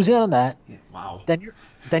losing out on that. Yeah, wow. Then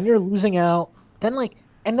you're losing out. Then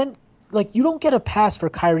you don't get a pass for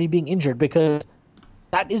Kyrie being injured, because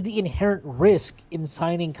that is the inherent risk in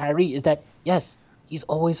signing Kyrie, is that yes, he's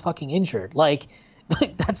always fucking injured. Like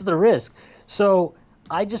that's the risk. So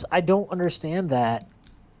I don't understand that,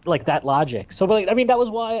 like that logic. So but, I mean, that was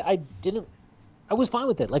why I was fine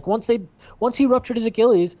with it. Like once he ruptured his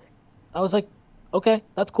Achilles, I was like, okay,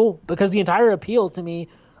 that's cool, because the entire appeal to me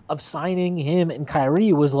of signing him and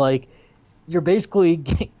Kyrie was like, you're basically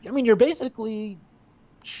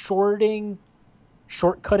shortcutting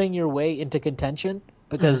your way into contention,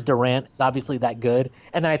 because Durant is obviously that good,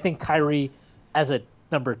 and then I think Kyrie as a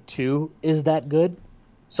number 2 is that good.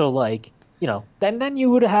 So like, then you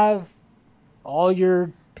would have all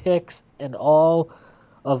your picks and all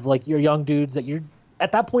of like your young dudes that you're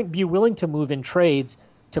at that point be willing to move in trades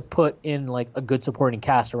to put in like a good supporting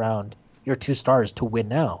cast around your 2 stars to win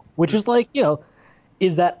now, which is like,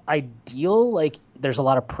 is that ideal? Like there's a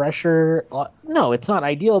lot of pressure. No, it's not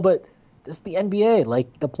ideal, but this is the NBA.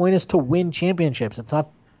 Like the point is to win championships. It's not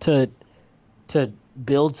to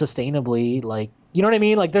build sustainably. Like, you know what I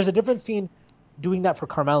mean? Like there's a difference between doing that for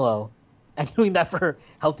Carmelo and doing that for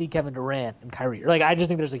healthy Kevin Durant and Kyrie. Like I just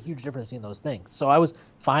think there's a huge difference between those things. So I was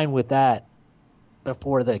fine with that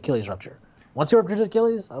before the Achilles rupture. Once he ruptured his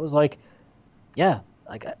Achilles, I was like, yeah,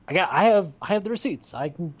 like I have the receipts. I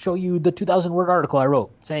can show you the 2,000-word article I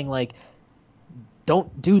wrote saying like,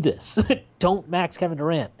 don't do this. Don't max Kevin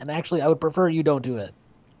Durant. And actually, I would prefer you don't do it.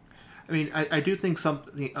 I mean, I do think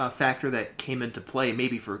something a factor that came into play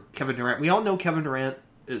maybe for Kevin Durant. We all know Kevin Durant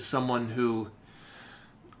is someone who,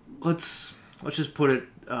 let's just put it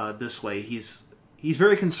this way, he's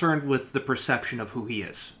very concerned with the perception of who he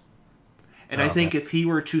is. And I think if he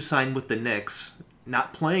were to sign with the Knicks,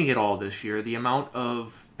 not playing at all this year, the amount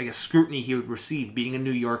of, I guess, scrutiny he would receive being in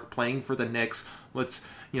New York, playing for the Knicks, what's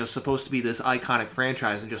supposed to be this iconic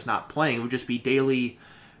franchise, and just not playing, it would just be daily,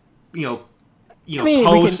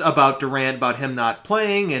 posts about Durant, about him not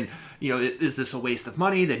playing, and is this a waste of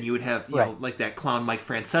money? Then you would have like that clown Mike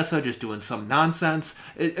Francesa just doing some nonsense.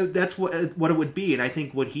 That's what it would be. And I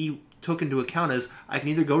think what he took into account is, I can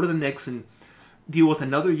either go to the Knicks and deal with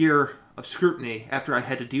another year of scrutiny after I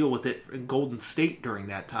had to deal with it in Golden State during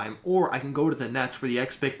that time, or I can go to the Nets where the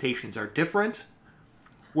expectations are different,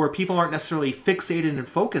 where people aren't necessarily fixated and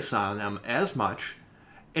focused on them as much,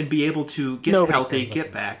 and be able to get healthy,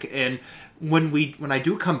 get back. And when I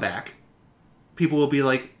do come back, people will be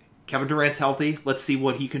like, Kevin Durant's healthy, let's see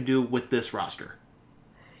what he can do with this roster.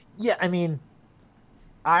 Yeah, I mean,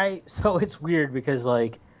 so it's weird because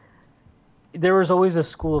like there was always a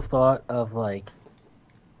school of thought of like,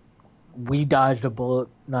 we dodged a bullet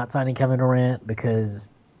not signing Kevin Durant because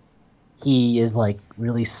he is like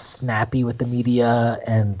really snappy with the media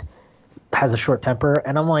and has a short temper.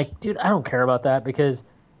 And I'm like, dude, I don't care about that, because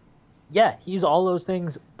yeah, he's all those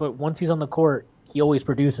things, but once he's on the court, he always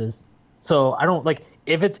produces. So I don't like,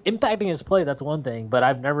 if it's impacting his play, that's one thing, but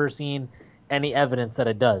I've never seen any evidence that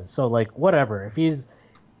it does. So like, whatever, if it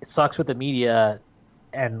sucks with the media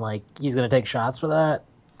and like he's going to take shots for that,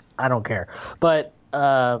 I don't care. But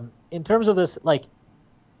in terms of this, like,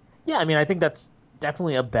 yeah, I mean, I think that's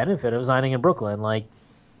definitely a benefit of signing in Brooklyn. Like,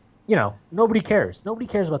 nobody cares. Nobody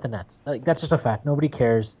cares about the Nets. Like, that's just a fact. Nobody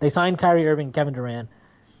cares. They signed Kyrie Irving, Kevin Durant,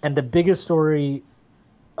 and the biggest story,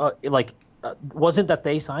 wasn't that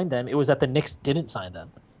they signed them. It was that the Knicks didn't sign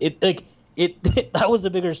them. That was the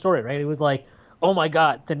bigger story, right? It was like, oh my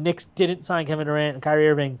God, the Knicks didn't sign Kevin Durant and Kyrie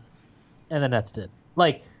Irving, and the Nets did.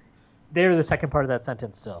 Like, they're the second part of that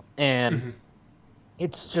sentence still, and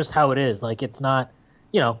it's just how it is. Like, it's not,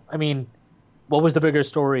 I mean, what was the bigger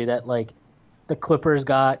story, that like the Clippers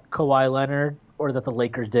got Kawhi Leonard, or that the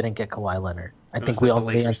Lakers didn't get Kawhi Leonard? I think we all the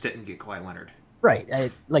Lakers didn't get Kawhi Leonard.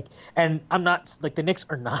 Right. And I'm not like, the Knicks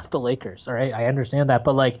are not the Lakers. All right. I understand that.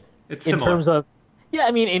 But like, It's in similar. terms of,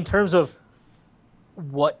 in terms of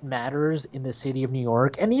what matters in the city of New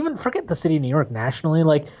York, and even forget the city of New York nationally,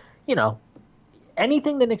 like,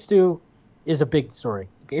 anything the Knicks do is a big story.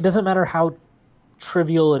 It doesn't matter how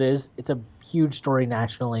trivial it is. It's a huge story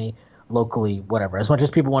nationally, locally, whatever. As much as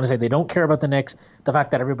people want to say they don't care about the Knicks, the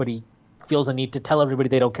fact that everybody feels a need to tell everybody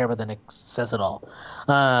they don't care about the Knicks says it all.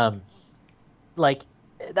 Like,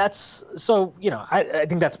 that's so, I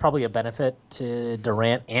think that's probably a benefit to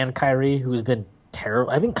Durant and Kyrie, who's been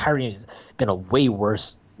terrible. I think Kyrie has been a way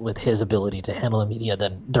worse with his ability to handle the media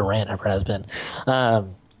than Durant ever has been.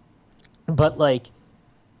 But like,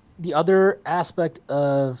 the other aspect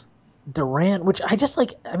of Durant, which I just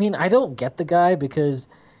like, I don't get the guy, because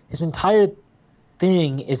his entire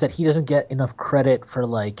thing is that he doesn't get enough credit for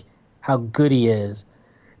like how good he is.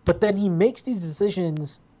 But then he makes these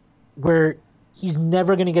decisions where he's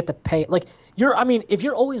never going to get the pay. Like, if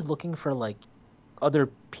you're always looking for like other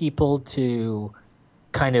people to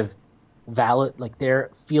kind of validate, like, their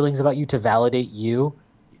feelings about you to validate you,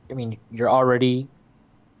 you're already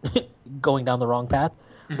going down the wrong path.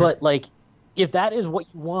 But like, if that is what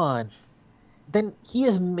you want, then he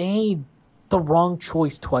has made the wrong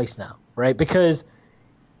choice twice now, right? Because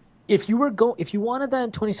if you wanted that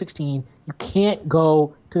in 2016, you can't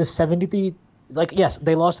go to the 73. Like, yes,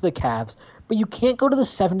 they lost to the Cavs, but you can't go to the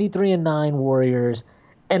 73-9 Warriors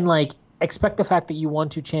and like expect the fact that you won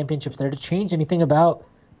 2 championships there to change anything about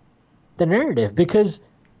the narrative, because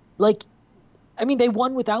like, they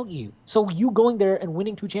won without you. So you going there and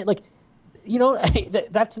winning 2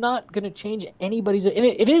 that's not going to change anybody's. And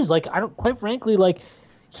it is like, quite frankly, like,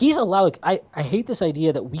 he's allowed. Like, I hate this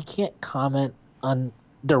idea that we can't comment on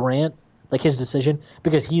Durant, like, his decision,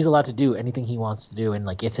 because he's allowed to do anything he wants to do, and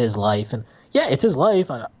like, it's his life, and yeah, it's his life.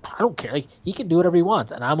 I don't care. Like, he can do whatever he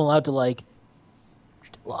wants, and I'm allowed to like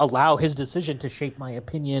allow his decision to shape my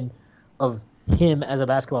opinion of him as a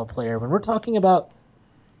basketball player when we're talking about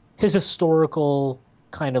his historical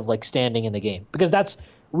kind of like standing in the game, because that's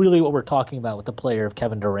really what we're talking about with the player of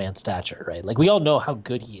Kevin Durant's stature, right? Like, we all know how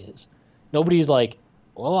good he is. Nobody's like,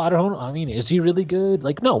 well, I don't know. Is he really good?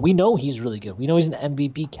 Like, no, we know he's really good. We know he's an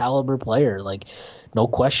MVP caliber player. Like, no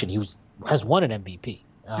question. He has won an MVP.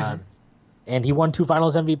 And he won 2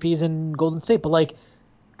 finals MVPs in Golden State. But like,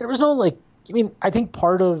 there was no like, I think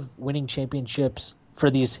part of winning championships for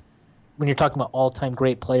these, when you're talking about all-time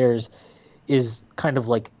great players, is kind of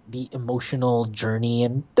like the emotional journey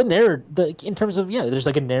and the narrative, in terms of, there's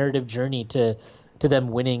like a narrative journey to them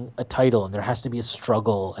winning a title, and there has to be a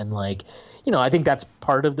struggle. And like, I think that's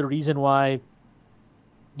part of the reason why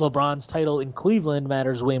LeBron's title in Cleveland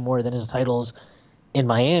matters way more than his titles in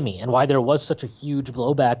Miami, and why there was such a huge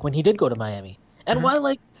blowback when he did go to Miami, and why,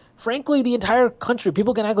 like, frankly, the entire country,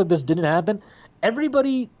 people can act like this didn't happen.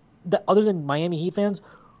 Everybody that, other than Miami Heat fans,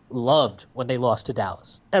 loved when they lost to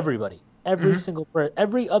Dallas. Everybody. Every single person,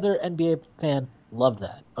 every other NBA fan loved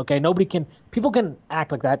that. Okay, people can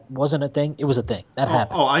act like that wasn't a thing. It was a thing that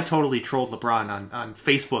happened. Oh, I totally trolled LeBron on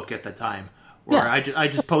Facebook at the time, where I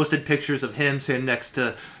just posted pictures of him sitting next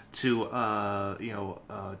to Dwayne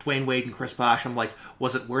Wade and Chris Bosh. I'm like,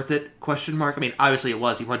 was it worth it? ? Obviously it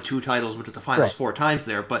was. He won 2 titles, went to the finals 4 times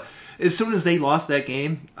there. But as soon as they lost that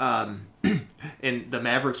game, and the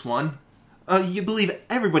Mavericks won, you believe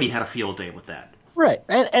everybody had a field day with that. Right,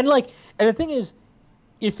 and the thing is,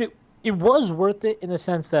 if it was worth it in the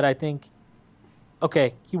sense that I think,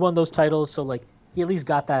 okay, he won those titles, so like, he at least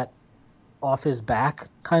got that off his back,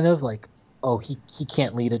 kind of like, oh, he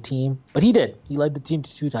can't lead a team, but he did. He led the team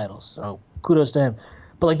to 2 titles, so kudos to him.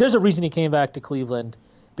 But like, there's a reason he came back to Cleveland,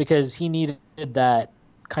 because he needed that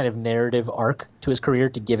kind of narrative arc to his career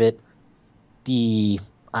to give it the,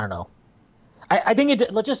 I don't know. I think it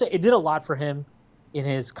did, let's just say it did a lot for him in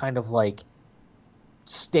his kind of like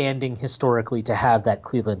standing historically to have that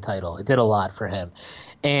Cleveland title. It did a lot for him.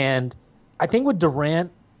 And I think with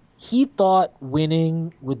Durant, he thought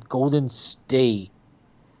winning with Golden State,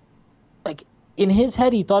 like, in his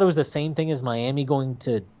head, he thought it was the same thing as Miami going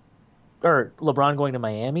to, or LeBron going to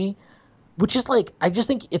Miami, which is like, I just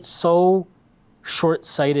think it's so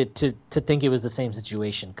short-sighted to think it was the same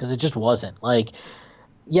situation, because it just wasn't. Like,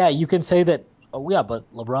 yeah, you can say that, oh yeah,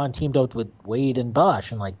 but LeBron teamed up with Wade and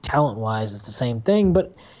Bosh, and like talent-wise, it's the same thing,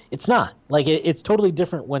 but it's not. Like, it's totally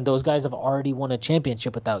different when those guys have already won a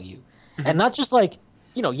championship without you. Mm-hmm. And not just like,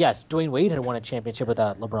 yes, Dwayne Wade had won a championship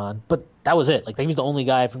without LeBron, but that was it. Like, he was the only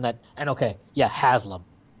guy from that. And okay, yeah, Haslam.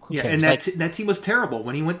 Yeah, and that team was terrible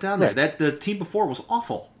when he went down there. Right. The team before was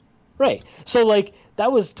awful. Right. So, like,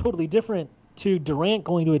 that was totally different to Durant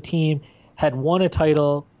going to a team, had won a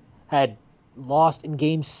title, had lost in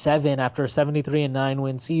Game 7 after a 73-9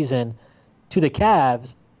 win season to the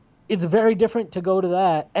Cavs. It's very different to go to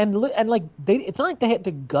that. And like, it's not like they had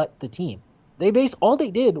to gut the team. All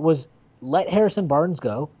they did was let Harrison Barnes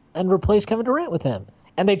go and replace Kevin Durant with him.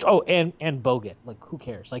 And and Bogut. Like, who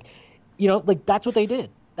cares? Like, like, that's what they did.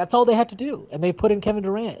 That's all they had to do. And they put in Kevin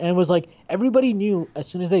Durant. And it was like, everybody knew as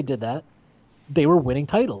soon as they did that, they were winning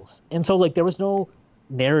titles. And so, like, there was no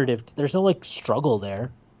narrative. There's no, like, struggle there.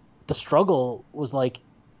 The struggle was, like,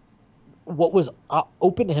 what was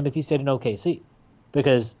open to him if he stayed in OKC.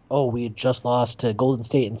 Because, we had just lost to Golden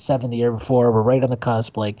State in 7 the year before. We're right on the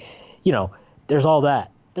cusp. Like, there's all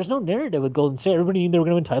that. There's no narrative with Golden State. Everybody knew they were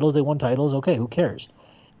going to win titles. They won titles. Okay, who cares?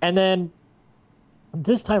 And then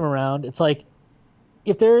this time around, it's like,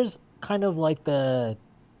 if there's kind of like the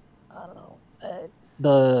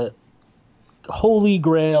holy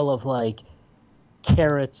grail of like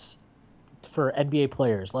carrots for NBA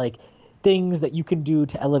players, like things that you can do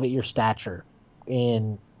to elevate your stature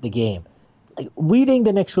in the game, like leading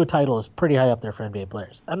the Knicks to a title is pretty high up there for NBA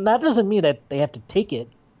players. And that doesn't mean that they have to take it.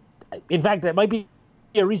 In fact, that might be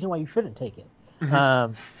a reason why you shouldn't take it.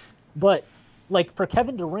 Mm-hmm. But like for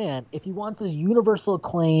Kevin Durant, if he wants this universal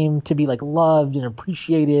acclaim to be like loved and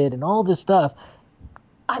appreciated and all this stuff,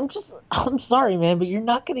 I'm sorry, man, but you're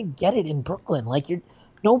not going to get it in Brooklyn. Like,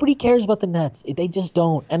 nobody cares about the Nets. They just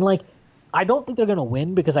don't. And like, I don't think they're going to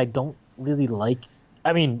win because I don't really like,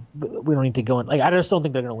 I mean, we don't need to go in. Like, I just don't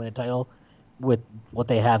think they're going to win a title with what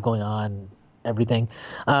they have going on, everything.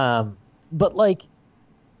 But like,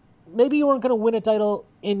 maybe you weren't going to win a title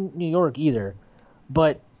in New York either.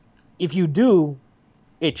 But if you do,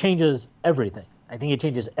 it changes everything. I think it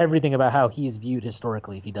changes everything about how he's viewed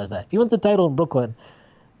historically if he does that. If he wins a title in Brooklyn,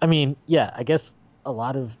 I mean, yeah, I guess a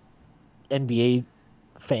lot of NBA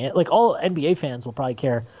fans, like all NBA fans will probably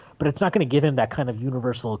care, but it's not going to give him that kind of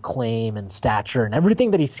universal acclaim and stature and everything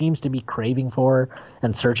that he seems to be craving for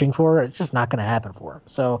and searching for. It's just not going to happen for him.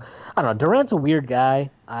 So, I don't know. Durant's a weird guy.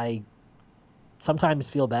 I sometimes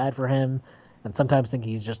feel bad for him and sometimes think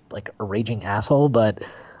he's just like a raging asshole, but,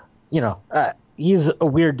 he's a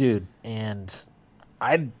weird dude, and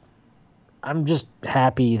I'm just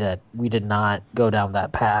happy that we did not go down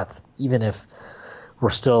that path, even if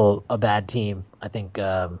we're still a bad team. I think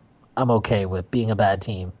I'm okay with being a bad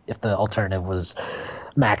team if the alternative was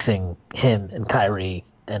maxing him and Kyrie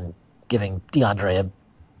and giving DeAndre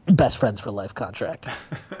a best friends for life contract.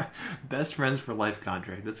 Best friends for life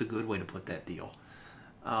contract. That's a good way to put that deal.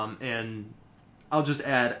 And I'll just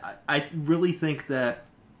add, I really think that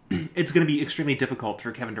it's going to be extremely difficult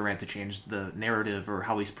for Kevin Durant to change the narrative or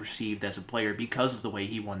how he's perceived as a player because of the way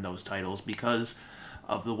he won those titles, because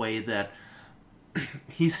of the way that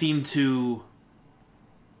he seemed to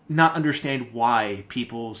not understand why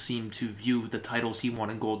people seem to view the titles he won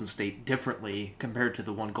in Golden State differently compared to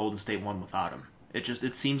the one Golden State won without him.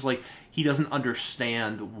 It seems like he doesn't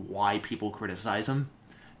understand why people criticize him.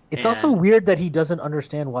 It's also weird that he doesn't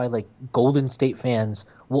understand why, like, Golden State fans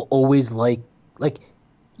will always like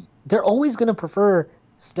they're always going to prefer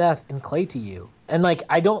Steph and Klay to you. And, like,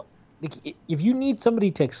 I don't like, if you need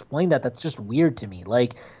somebody to explain that, that's just weird to me.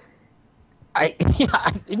 Like,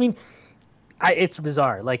 it's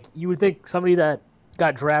bizarre. Like, you would think somebody that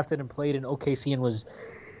got drafted and played in OKC and was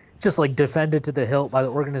just, like, defended to the hilt by the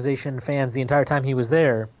organization and fans the entire time he was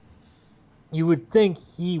there, you would think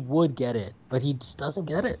he would get it, but he just doesn't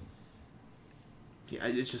get it. Yeah,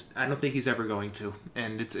 I don't think he's ever going to.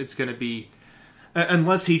 And it's going to be,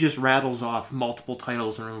 unless he just rattles off multiple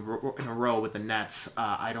titles in a row with the Nets,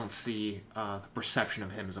 I don't see the perception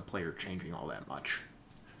of him as a player changing all that much.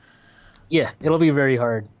 Yeah, it'll be very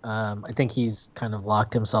hard. I think he's kind of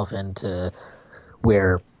locked himself into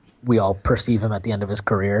where we all perceive him at the end of his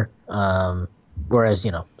career. Whereas,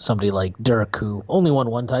 somebody like Dirk, who only won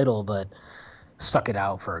one title, but stuck it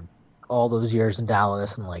out for all those years in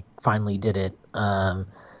Dallas and, like, finally did it.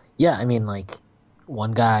 Yeah, I mean, like,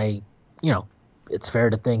 one guy, it's fair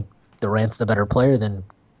to think Durant's the better player than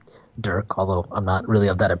Dirk, although I'm not really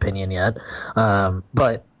of that opinion yet.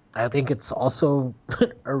 But I think it's also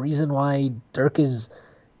a reason why Dirk is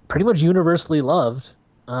pretty much universally loved,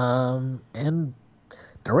 and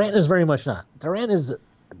Durant is very much not. Durant is,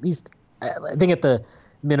 at least, I think at the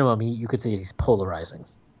minimum, you could say he's polarizing.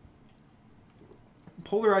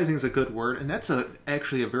 Polarizing is a good word, and that's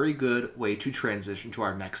actually a very good way to transition to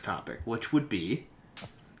our next topic, which would be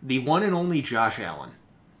the one and only Josh Allen.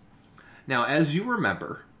 Now, as you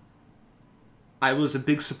remember, I was a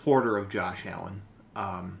big supporter of Josh Allen,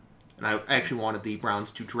 and I actually wanted the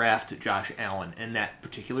Browns to draft Josh Allen in that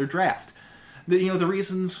particular draft. The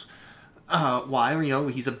reasons why,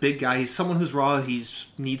 he's a big guy, he's someone who's raw, he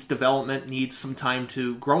needs development, needs some time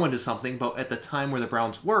to grow into something, but at the time where the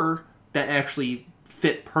Browns were, that actually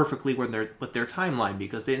fit perfectly with their timeline,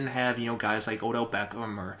 because they didn't have guys like Odell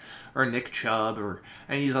Beckham or Nick Chubb or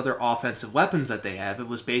any of these other offensive weapons that they have. It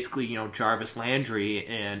was basically Jarvis Landry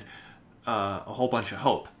and a whole bunch of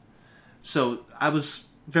hope. So I was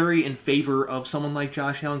very in favor of someone like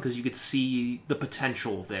Josh Allen because you could see the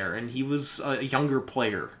potential there, and he was a younger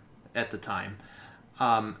player at the time.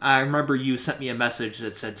 I remember you sent me a message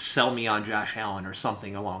that said "sell me on Josh Allen" or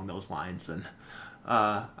something along those lines, and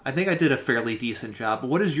I think I did a fairly decent job. But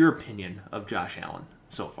what is your opinion of Josh Allen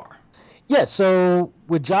so far? Yeah, so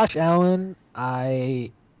with Josh Allen,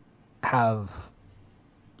 I have,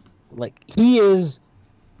 he is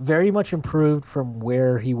very much improved from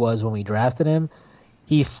where he was when we drafted him.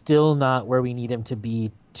 He's still not where we need him to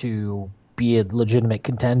be a legitimate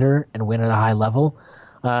contender and win at a high level,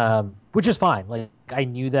 which is fine. I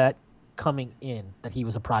knew that coming in, that he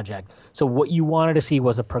was a project. So what you wanted to see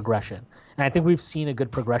was a progression. And I think we've seen a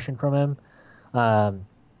good progression from him.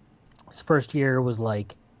 His first year was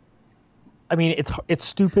it's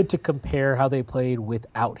stupid to compare how they played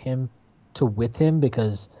without him to with him,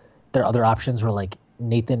 because their other options were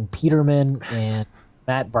Nathan Peterman and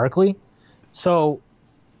Matt Barkley. So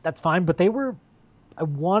that's fine, but I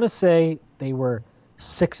want to say they were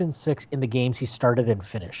 6-6 in the games he started and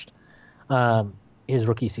finished. His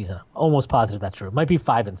rookie season. I'm almost positive that's true. It might be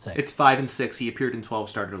 5-6. It's 5-6. He appeared in 12,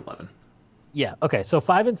 started 11. Yeah. Okay. So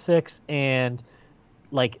 5-6, and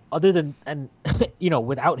other than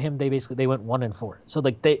without him, they went 1-4. So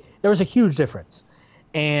there was a huge difference.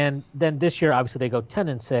 And then this year, obviously, they go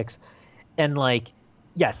 10-6, and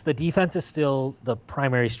yes, the defense is still the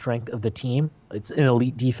primary strength of the team. It's an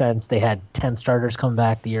elite defense. They had 10 starters come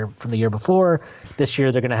back from the year before. This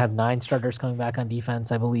year, they're going to have 9 starters coming back on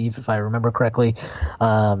defense, I believe, if I remember correctly.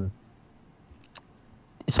 The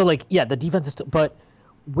defense is still, but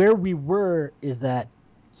where we were is that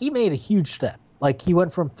he made a huge step. He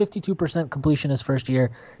went from 52% completion his first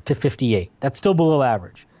year to 58. That's still below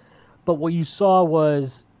average. But what you saw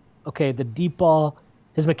was, okay, the deep ball,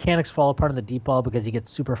 his mechanics fall apart on the deep ball because he gets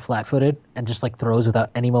super flat-footed and just throws without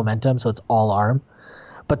any momentum, so it's all arm.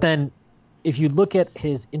 But then if you look at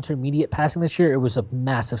his intermediate passing this year, it was a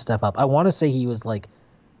massive step up. I want to say he was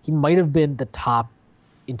he might have been the top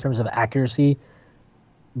in terms of accuracy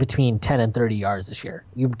between 10 and 30 yards this year.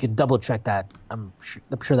 You can double-check that. I'm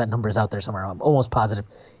sure that number is out there somewhere. I'm almost positive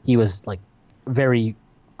he was very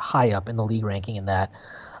high up in the league ranking in that.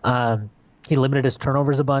 He limited his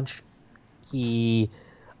turnovers a bunch.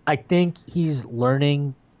 I think he's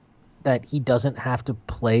learning that he doesn't have to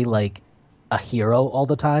play a hero all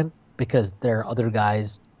the time, because there are other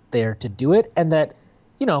guys there to do it. And that,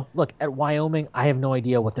 look, at Wyoming, I have no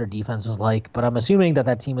idea what their defense was like, but I'm assuming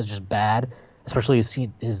that team was just bad, especially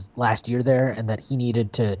his last year there, and that he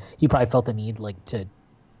probably felt the need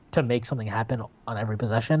to make something happen on every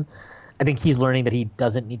possession. I think he's learning that he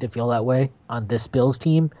doesn't need to feel that way on this Bills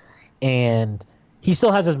team. And he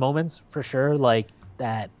still has his moments, for sure,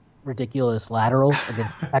 that ridiculous lateral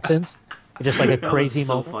against the Texans. Just a crazy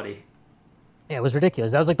moment. So funny. Yeah, it was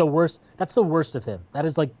ridiculous. That was the worst. That's the worst of him. That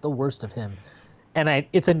is the worst of him. And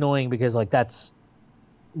it's annoying because that's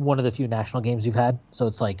one of the few national games we've had. So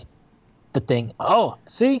it's the thing. Oh,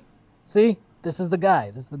 see, this is the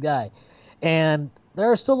guy. This is the guy. And there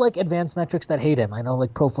are still advanced metrics that hate him. I know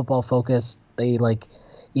Pro Football Focus, they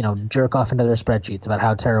jerk off into their spreadsheets about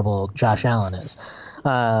how terrible Josh Allen is.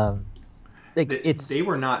 They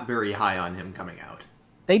were not very high on him coming out.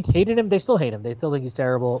 They hated him. They still hate him. They still think he's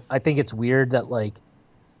terrible. I think it's weird that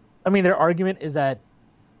their argument is that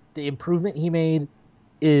the improvement he made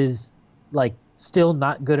is still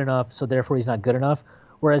not good enough, so therefore he's not good enough.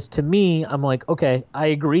 Whereas to me, I'm okay, I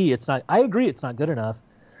agree it's not good enough,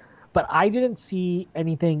 but I didn't see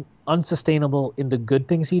anything unsustainable in the good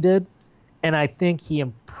things he did. And I think he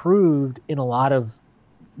improved in a lot of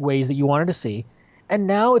ways that you wanted to see. And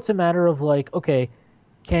now it's a matter of okay,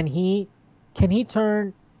 can he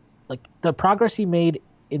turn Like the progress he made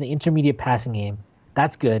in the intermediate passing game,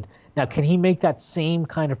 that's good. Now, can he make that same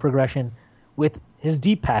kind of progression with his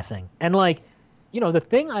deep passing? And like, the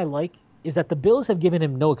thing I like is that the Bills have given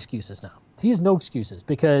him no excuses now. He has no excuses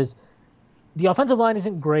because the offensive line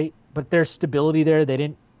isn't great, but there's stability there. They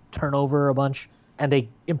didn't turn over a bunch, and they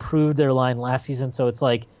improved their line last season. So it's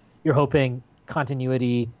like you're hoping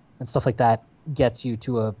continuity and stuff like that gets you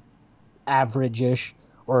to a average-ish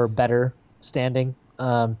or better standing.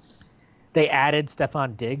 They added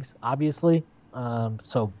Stephon Diggs, obviously,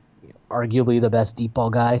 so arguably the best deep ball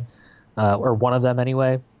guy, or one of them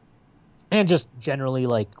anyway, and just generally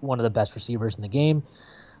like one of the best receivers in the game.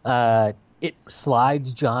 It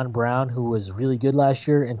slides John Brown, who was really good last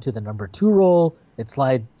year, into the number 2 role. It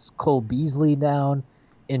slides Cole Beasley down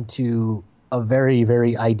into a very,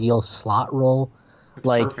 very ideal slot role. It's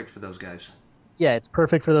perfect for those guys. Yeah, it's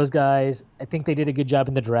perfect for those guys. I think they did a good job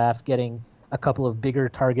in the draft getting a couple of bigger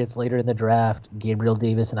targets later in the draft, Gabriel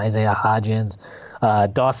Davis and Isaiah Hodgins.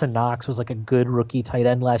 Dawson Knox was like a good rookie tight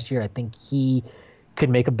end last year. I think he could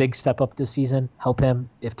make a big step up this season, help him.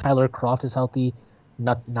 If Tyler Kroft is healthy,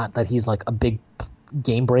 not that he's like a big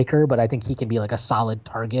game breaker, but I think he can be like a solid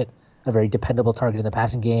target, a very dependable target in the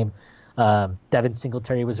passing game. Devin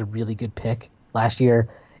Singletary was a really good pick last year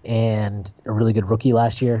and a really good rookie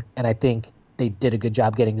last year. And I think they did a good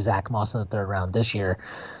job getting Zach Moss in the 3rd round this year.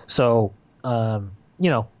 So, they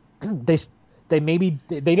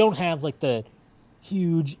don't have like the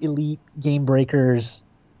huge elite game breakers,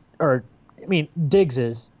 or I mean Diggs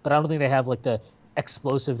is, but I don't think they have like the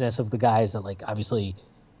explosiveness of the guys that like obviously,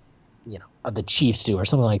 the Chiefs do or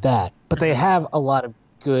something like that. But they have a lot of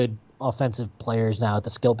good offensive players now at the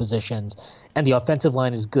skill positions, and the offensive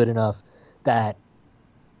line is good enough that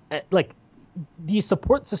like the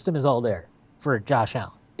support system is all there for Josh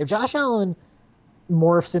Allen. If Josh Allen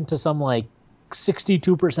morphs into some like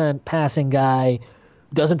 62% passing guy,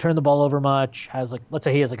 doesn't turn the ball over much, has like, let's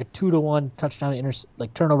say he has like a 2-to-1 touchdown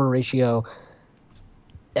turnover ratio,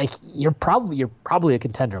 like you're probably a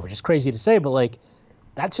contender, which is crazy to say, but like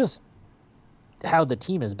that's just how the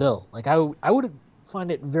team is built. Like I would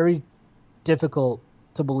find it very difficult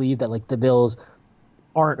to believe that like the Bills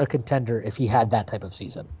aren't a contender if he had that type of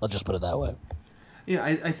season. Let's just put it that way. Yeah,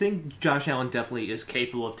 I think Josh Allen definitely is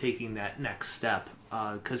capable of taking that next step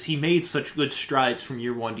because he made such good strides from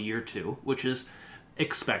year 1 to year 2, which is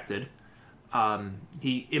expected.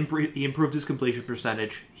 He improved his completion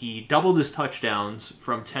percentage. He doubled his touchdowns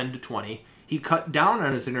from 10 to 20. He cut down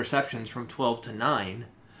on his interceptions from 12 to 9.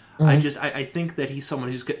 Mm-hmm. I think that he's someone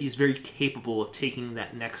he's very capable of taking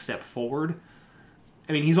that next step forward.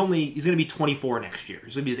 I mean, he's going to be 24 next year.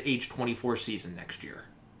 It's going to be his age 24 season next year.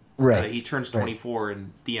 Right. He turns 24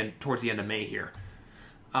 towards the end of May here.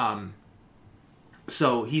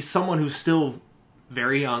 So he's someone who's still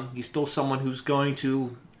very young. He's still someone who's going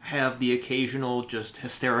to have the occasional just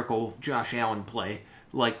hysterical Josh Allen play,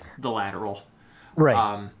 like the lateral.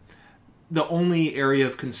 Right. The only area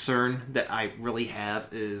of concern that I really have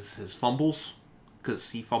is his fumbles,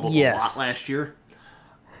 because he fumbled a lot last year.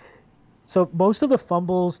 So most of the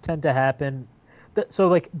fumbles tend to happen.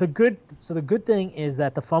 The good thing is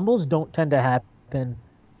that the fumbles don't tend to happen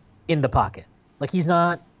in the pocket. Like he's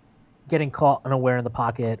not getting caught unaware in the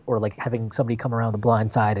pocket, or like having somebody come around the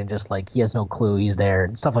blind side and just like he has no clue he's there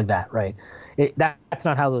and stuff like that, right? That's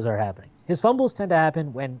not how those are happening. His fumbles tend to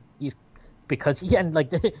happen when because he, and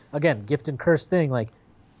like again, gift and curse thing, like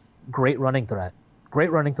great running threat,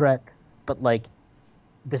 but like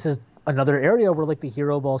this is another area where like the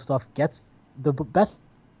hero ball stuff gets the best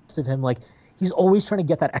of him. Like he's always trying to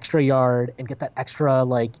get that extra yard and get that extra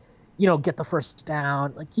get the first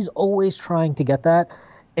down. Like he's always trying to get that.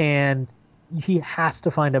 And he has to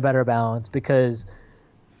find a better balance because,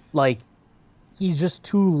 like, he's just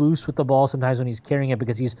too loose with the ball sometimes when he's carrying it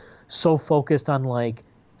because he's so focused on, like,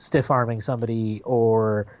 stiff-arming somebody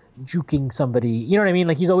or juking somebody. You know what I mean?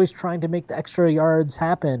 Like, he's always trying to make the extra yards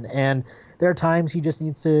happen. And there are times he just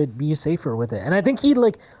needs to be safer with it. And I think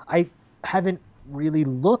I haven't really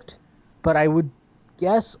looked, but I would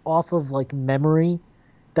guess off of, like, memory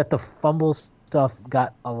that the fumble stuff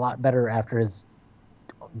got a lot better after his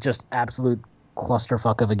just absolute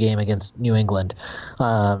clusterfuck of a game against New England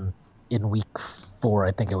in week 4,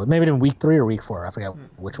 I think it was. Maybe in week 3 or week 4. I forget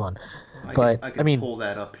which one. I can pull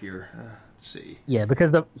that up here. Let's see. Yeah,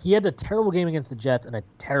 because he had a terrible game against the Jets and a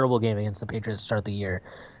terrible game against the Patriots to start the year.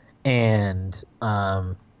 And,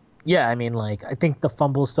 I mean, like, I think the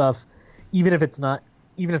fumble stuff, even if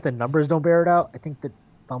the numbers don't bear it out, I think that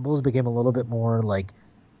fumbles became a little bit more, like,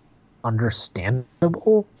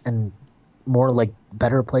 understandable and more like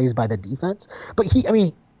better plays by the defense. But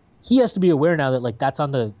he has to be aware now that like that's on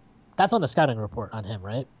the that's on the scouting report on him,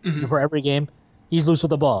 right? Mm-hmm. For every game, he's loose with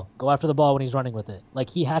the ball. Go after the ball when he's running with it. Like,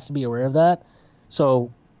 he has to be aware of that.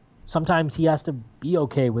 So sometimes he has to be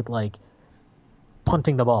okay with, like,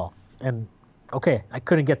 punting the ball. And, okay, I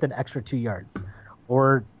couldn't get the extra 2 yards.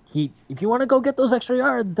 Or if you want to go get those extra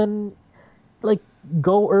yards, then, like,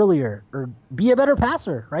 go earlier or be a better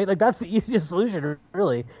passer, right? Like, that's the easiest solution,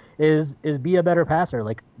 really, is be a better passer.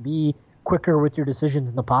 Like, be quicker with your decisions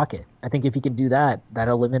in the pocket. I think if he can do that, that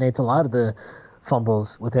eliminates a lot of the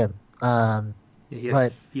fumbles with him. He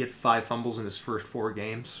had 5 fumbles in his first 4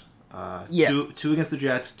 games. Two against the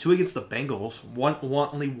Jets, 2 against the Bengals,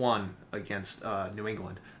 only one against New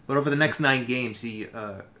England. But over the next 9 games,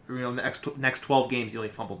 next 12 games, he only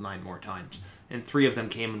fumbled 9 more times, and 3 of them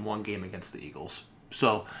came in 1 game against the Eagles.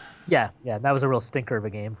 So, yeah, that was a real stinker of a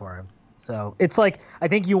game for him. So it's like, I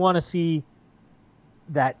think you want to see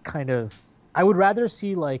that kind of. I would rather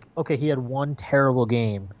see, like, okay, he had 1 terrible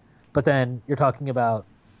game, but then you're talking about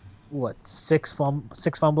what, 6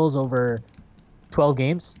 fumbles over 12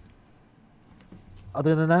 games.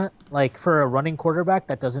 Other than that, like, for a running quarterback,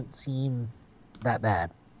 that doesn't seem that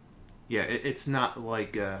bad. Yeah, it's not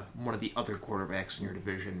like one of the other quarterbacks in your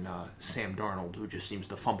division, Sam Darnold, who just seems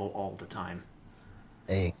to fumble all the time.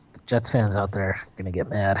 Hey, the Jets fans out there are going to get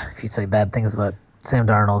mad if you say bad things about Sam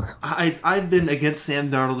Darnold. I've been against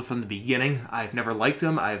Sam Darnold from the beginning. I've never liked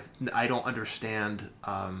him. I don't understand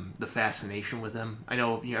the fascination with him. I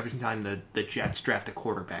know, every time the Jets draft a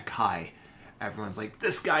quarterback high, everyone's like,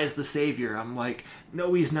 this guy's the savior. I'm like,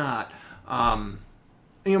 no, he's not.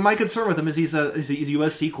 My concern with him is he's a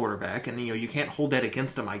USC quarterback, and you can't hold that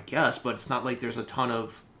against him, I guess. But it's not like there's a ton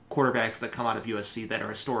of quarterbacks that come out of USC that are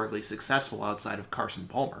historically successful outside of Carson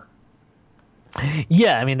Palmer.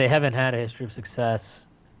 Yeah, I mean, they haven't had a history of success,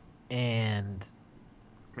 and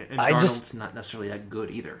Darnold's not necessarily that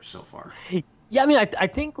good either so far. Yeah, I mean, I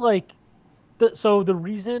think, like, the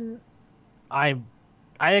reason I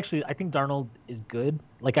think Darnold is good.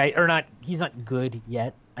 Like, he's not good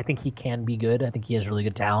yet. I think he can be good. I think he has really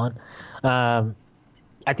good talent. I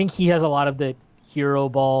think he has a lot of the hero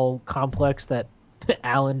ball complex that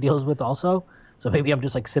Allen deals with also. So maybe I'm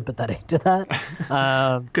just, like, sympathetic to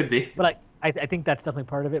that. Could be. But I think that's definitely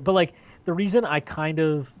part of it. But, like, the reason I kind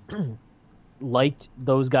of liked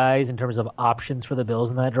those guys in terms of options for the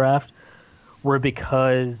Bills in that draft were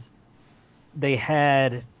because they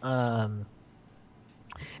had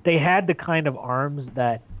the kind of arms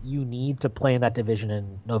that you need to play in that division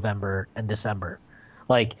in November and December.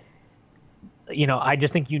 Like, I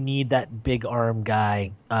just think you need that big arm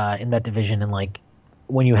guy in that division. And, like,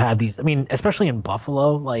 when you have these, I mean, especially in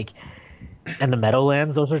Buffalo, like, and the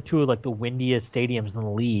Meadowlands, those are 2 of, like, the windiest stadiums in the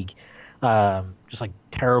league. Just, like,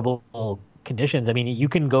 terrible conditions. I mean, you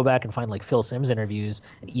can go back and find, like, Phil Simms interviews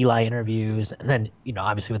and Eli interviews, and then,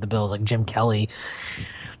 obviously with the Bills, like Jim Kelly,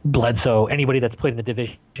 Bledsoe, anybody that's played in the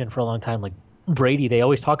division for a long time, like Brady, they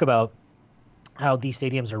always talk about how these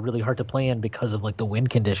stadiums are really hard to play in because of, like, the wind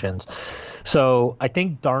conditions. So I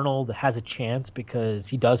think Darnold has a chance because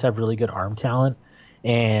he does have really good arm talent,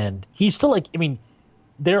 and he's still, like, I mean,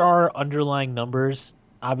 there are underlying numbers,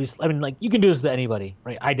 obviously. I mean, like, you can do this with anybody,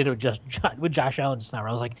 right? I did it with Josh Allen just now, where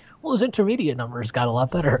I was like, well, his intermediate numbers got a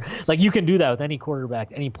lot better. Like, you can do that with any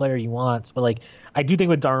quarterback, any player you want. But, like, I do think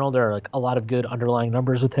with Darnold, there are, like, a lot of good underlying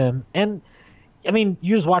numbers with him. And, I mean,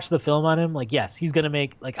 you just watch the film on him. Like, yes, he's going to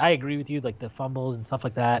make, like, I agree with you, like, the fumbles and stuff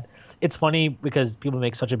like that. It's funny because people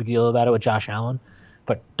make such a big deal about it with Josh Allen,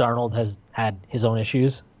 but Darnold has had his own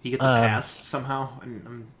issues. He gets a pass somehow.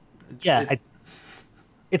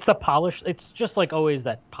 It's the polish. It's just, like, always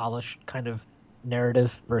that polished kind of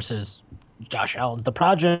narrative versus Josh Allen's the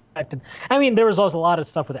project. And, I mean, there was also a lot of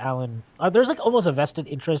stuff with Allen. There's, like, almost a vested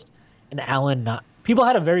interest in Allen not. People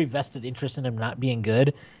had a very vested interest in him not being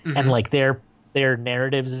good, and, like, their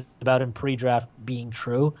narratives about him pre-draft being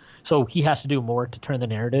true. So he has to do more to turn the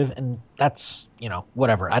narrative, and that's,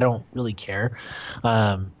 whatever. I don't really care,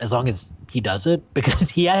 as long as he does it, because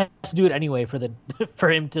he has to do it anyway for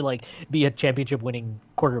him to, like, be a championship winning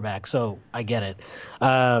quarterback. So I get it.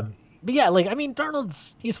 But yeah, like, I mean,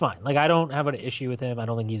 he's fine. Like, I don't have an issue with him. I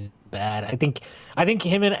don't think he's bad. I think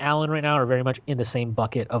him and Allen right now are very much in the same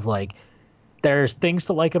bucket of, like, there's things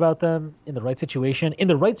to like about them in the right situation. In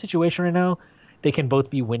the right situation right now, they can both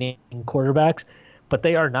be winning quarterbacks, but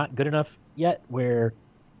they are not good enough yet where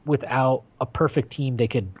without a perfect team, they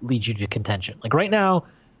could lead you to contention. Like, right now,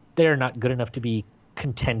 they are not good enough to be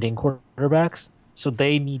contending quarterbacks, so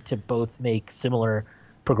they need to both make similar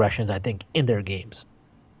progressions, I think, in their games.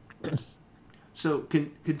 So,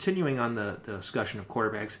 continuing on the discussion of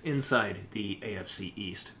quarterbacks inside the AFC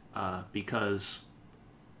East, because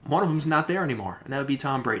one of them's not there anymore, and that would be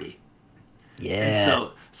Tom Brady. And Yeah.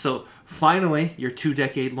 so finally, your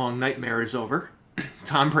 2-decade-long nightmare is over.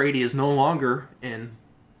 Tom Brady is no longer in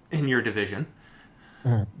your division,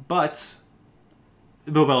 Mhm. but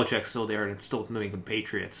Bill Belichick's still there, and it's still New England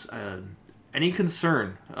Patriots. Any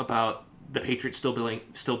concern about the Patriots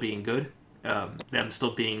still being good? Them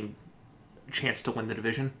still being a chance to win the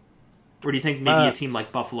division? Or do you think maybe a team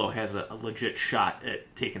like Buffalo has a legit shot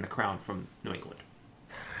at taking the crown from New England?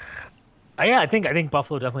 Yeah, I think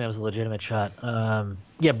Buffalo definitely has a legitimate shot.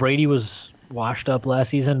 Yeah, Brady was washed up last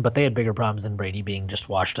season, but they had bigger problems than Brady being just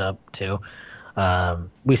washed up too.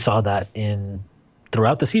 We saw that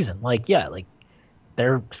throughout the season. Like, yeah, like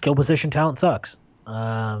their skill position talent sucks.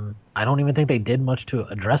 I don't even think they did much to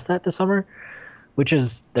address that this summer, which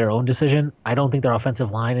is their own decision. I don't think their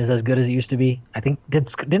offensive line is as good as it used to be. I think didn't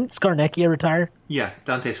Scarnecchia retire? Yeah,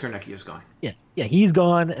 Dante Scarnecchia is gone. Yeah, he's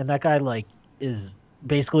gone, and that guy like is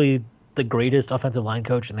basically the greatest offensive line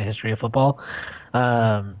coach in the history of football.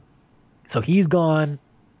 So he's gone.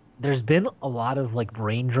 There's been a lot of like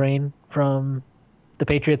brain drain from the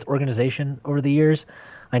Patriots organization over the years.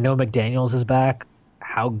 I know McDaniels is back.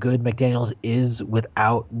 How good McDaniels is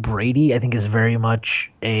without Brady, I think, is very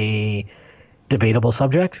much a debatable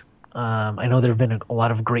subject. I know there have been a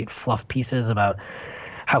lot of great fluff pieces about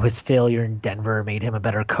how his failure in Denver made him a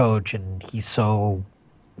better coach, and he's so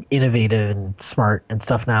innovative and smart and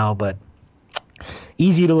stuff now, but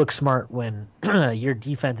easy to look smart when your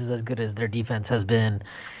defense is as good as their defense has been,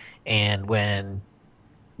 and when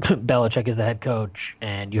Belichick is the head coach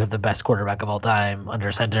and you have the best quarterback of all time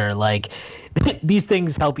under center. Like, these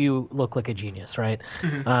things help you look like a genius, right?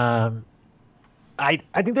 Mm-hmm. I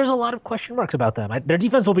think there's a lot of question marks about them. Their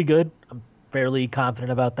defense will be good. I'm fairly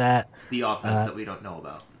confident about that. It's the offense that we don't know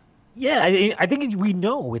about. Yeah, I think we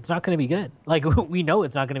know it's not going to be good. Like, we know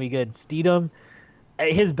it's not going to be good. Steedham,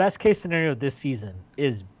 his best case scenario this season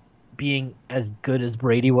is being as good as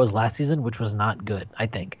Brady was last season, which was not good, I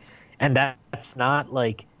think. And that's not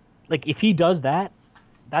like if he does that,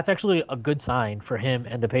 that's actually a good sign for him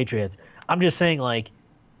and the Patriots. I'm just saying, like,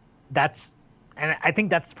 and I think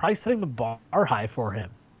that's probably setting the bar high for him.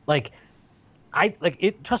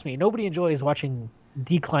 Trust me, nobody enjoys watching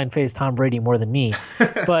decline phase Tom Brady more than me,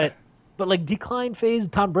 but like decline phase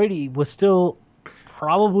Tom Brady was still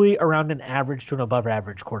probably around an average to an above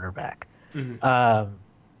average quarterback. Mm-hmm.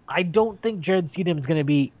 I don't think Jared Steedham is going to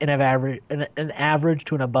be an average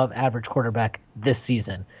to an above average quarterback this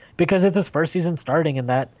season, because it's his first season starting in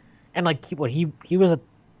that, and like he was a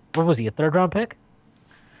third round pick?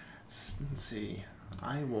 Let's see.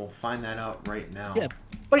 I will find that out right now. Yeah,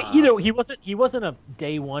 but he wasn't a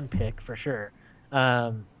day one pick for sure.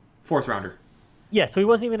 Fourth rounder. Yeah, so he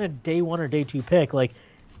wasn't even a day one or day two pick. Like,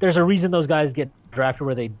 there's a reason those guys get drafted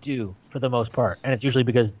where they do for the most part, and it's usually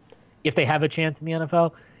because if they have a chance in the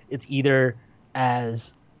NFL, it's either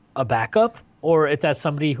as a backup or it's as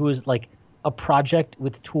somebody who is like a project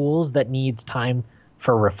with tools that needs time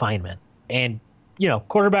for refinement. And,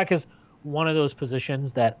 quarterback is one of those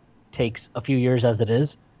positions that takes a few years as it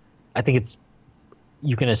is. I think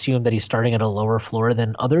you can assume that he's starting at a lower floor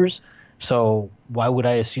than others. So why would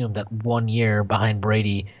I assume that 1 year behind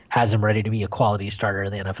Brady has him ready to be a quality starter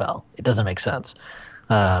in the NFL? It doesn't make sense.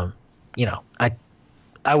 I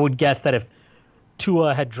would guess that if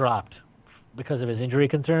Tua had dropped because of his injury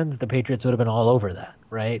concerns, the Patriots would have been all over that,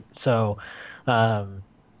 right? So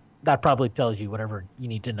that probably tells you whatever you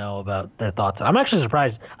need to know about their thoughts. I'm actually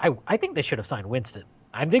surprised. I think they should have signed Winston.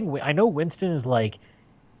 I know Winston is like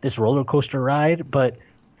this roller coaster ride, but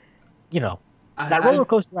that roller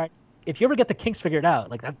coaster ride, if you ever get the kinks figured out,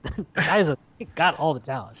 like that, the guy's got all the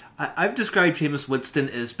talent. I've described Jameis Winston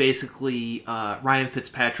as basically Ryan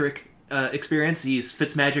Fitzpatrick experience. He's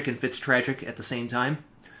Fitzmagic and Fitztragic at the same time.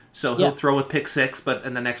 So he'll throw a pick six, but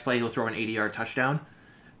in the next play he'll throw an 80-yard touchdown.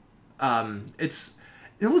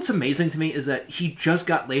 What's amazing to me is that he just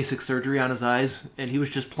got LASIK surgery on his eyes, and he was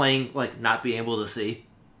just playing like not being able to see.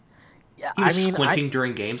 Yeah, he was squinting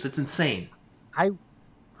during games. It's insane. I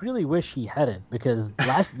really wish he hadn't, because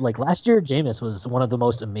last year Jameis was one of the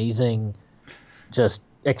most amazing just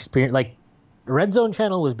experience. Like, the Red Zone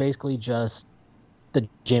channel was basically just the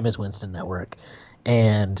Jameis Winston network,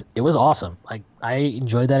 and it was awesome. Like, I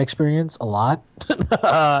enjoyed that experience a lot.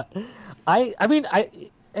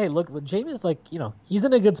 Hey, look, Jameis, like, he's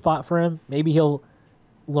in a good spot for him. Maybe he'll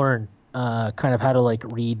learn kind of how to like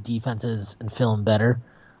read defenses and film better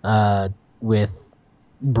with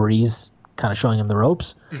Breeze kind of showing him the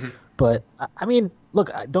ropes. Mm-hmm. But I mean, look,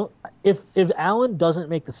 if Allen doesn't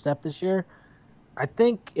make the step this year, I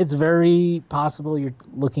think it's very possible you're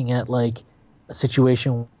looking at like a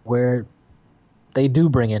situation where they do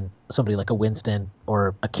bring in somebody like a Winston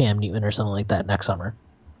or a Cam Newton or something like that next summer.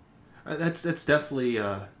 That's definitely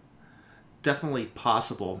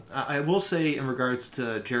possible. I will say in regards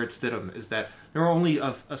to Jarrett Stidham is that there are only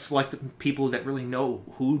a select people that really know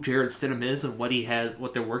who Jarrett Stidham is and what he has,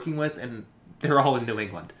 what they're working with, and they're all in New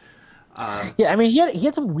England. Yeah, I mean, he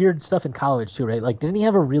had some weird stuff in college too, right? Like, didn't he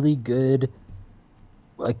have a really good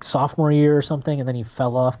like sophomore year or something, and then he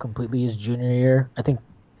fell off completely his junior year? I think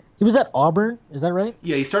he was at Auburn. Is that right?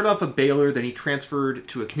 Yeah, he started off at Baylor, then he transferred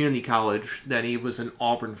to a community college, then he was in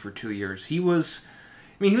Auburn for 2 years. He was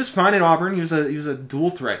fine at Auburn. He was a dual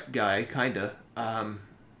threat guy, kinda.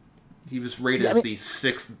 He was rated as the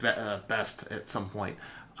sixth best at some point.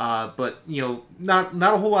 But not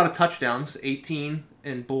a whole lot of touchdowns. 18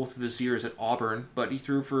 in both of his years at Auburn, but he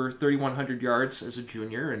threw for 3,100 yards as a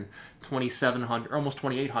junior and 2,700, almost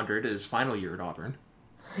 2,800 his final year at Auburn.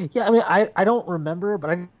 Yeah, I mean, I don't remember, but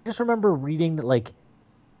I just remember reading that like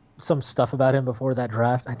some stuff about him before that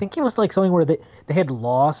draft. I think it was like something where they had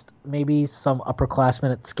lost maybe some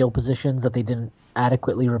upperclassmen at skill positions that they didn't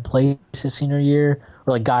adequately replace his senior year,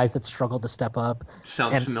 or like guys that struggled to step up.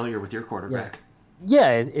 Sounds familiar with your quarterback.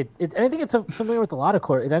 Yeah, and I think it's familiar with a lot of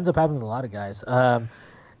it ends up happening with a lot of guys. And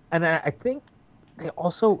I think they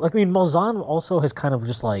also, like, I mean, Malzahn also has kind of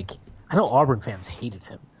just like, I know Auburn fans hated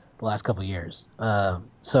him the last couple of years.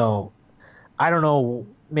 So I don't know,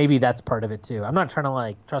 maybe that's part of it too. I'm not trying to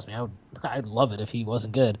like, trust me, I'd love it if he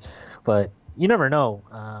wasn't good, but you never know.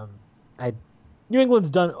 New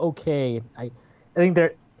England's done okay. I think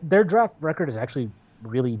their draft record is actually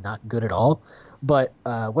really not good at all, but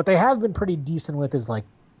what they have been pretty decent with is like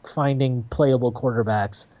finding playable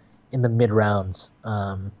quarterbacks in the mid rounds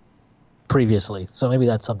previously. So maybe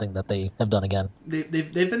that's something that they have done again.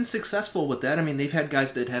 They've been successful with that. I mean, they've had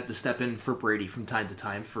guys that have to step in for Brady from time to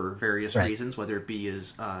time for various reasons, whether it be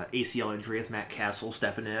his ACL injury as Matt Castle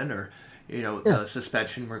stepping in, or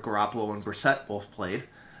suspension where Garoppolo and Brissett both played.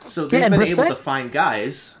 So they've been able to find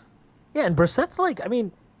guys. Yeah, and Brissett's like, I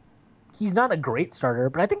mean, he's not a great starter,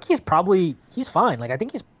 but I think he's fine. Like, I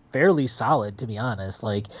think he's fairly solid, to be honest.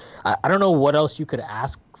 Like, I don't know what else you could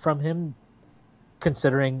ask from him,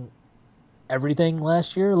 considering everything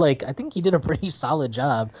last year. Like, I think he did a pretty solid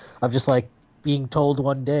job of just like being told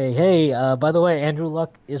one day, hey, by the way, Andrew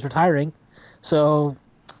Luck is retiring, so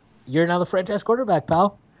you're now the franchise quarterback,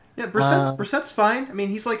 pal. Yeah, Brissett's fine. I mean,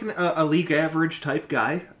 he's like a league average type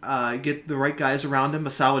guy. Get the right guys around him, a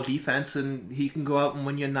solid defense, and he can go out and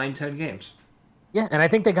win you 9-10 games. Yeah, and I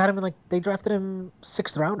think they got him in they drafted him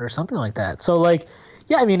 6th round or something like that. So like,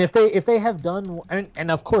 yeah, I mean, if they have done,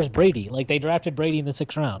 and of course Brady, like they drafted Brady in the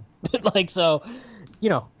 6th round, like, so,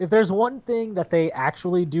 if there's one thing that they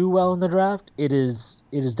actually do well in the draft, it is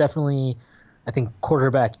definitely, I think,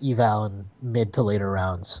 quarterback eval in mid to later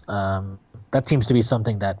rounds. That seems to be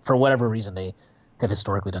something that, for whatever reason, they have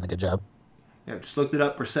historically done a good job. Yeah, just looked it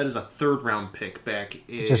up. Brissett is a 3rd round pick back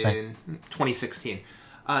in 2016.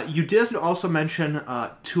 You did also mention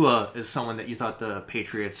Tua is someone that you thought the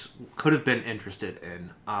Patriots could have been interested in.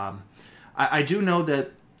 I do know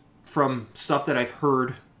that from stuff that I've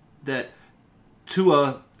heard that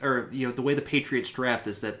Tua, or the way the Patriots draft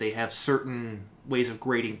is that they have certain ways of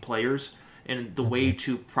grading players, and the way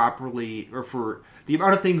to properly, or for the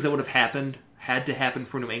amount of things that would have had to happen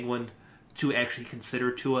for New England to actually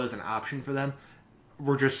consider Tua as an option for them,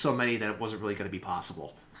 were just so many that it wasn't really going to be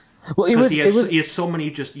possible. Well, he has so many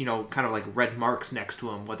just, kind of like red marks next to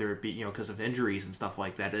him, whether it be, because of injuries and stuff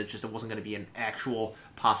like that. It wasn't going to be an actual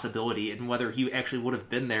possibility, and whether he actually would have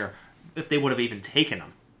been there if they would have even taken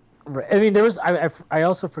him. Right. I mean, I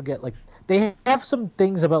also forget, like, they have some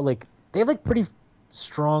things about, like, they have, like, pretty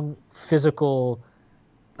strong physical,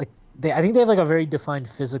 like, I think they have, like, a very defined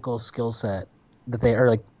physical skill set that they are,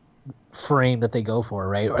 like, frame that they go for,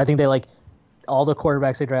 right? I think they, like, all the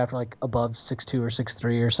quarterbacks they draft are like above 6'2" or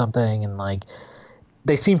 6'3" or something, and like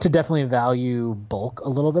they seem to definitely value bulk a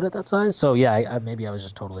little bit at that size. So yeah, maybe I was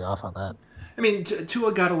just totally off on that. I mean,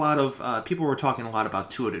 Tua got a lot of people were talking a lot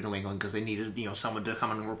about Tua to New England because they needed someone to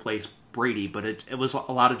come in and replace Brady, but it was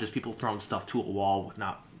a lot of just people throwing stuff to a wall with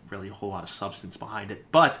not really a whole lot of substance behind it.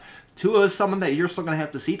 But Tua is someone that you're still going to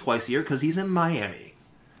have to see twice a year because he's in Miami.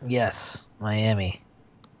 Yes, Miami.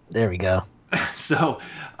 There we go. So.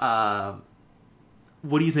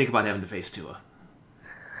 What do you think about having to face Tua?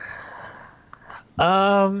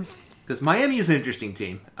 Because Miami is an interesting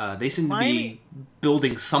team. They seem to be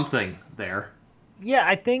building something there. Yeah,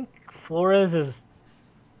 I think Flores is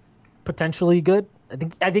potentially good.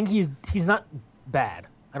 I think he's not bad.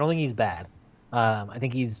 I don't think he's bad. I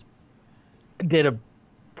think he's did a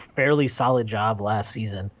fairly solid job last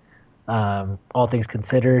season, all things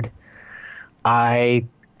considered. I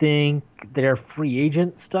think their free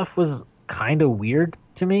agent stuff was kind of weird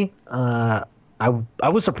to me. I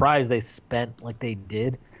was surprised they spent like they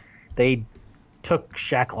did. They took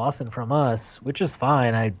Shaq Lawson from us, which is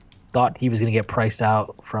fine. I thought he was going to get priced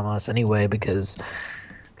out from us anyway because,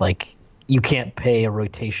 like, you can't pay a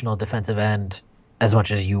rotational defensive end as much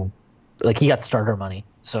as you like. He got starter money,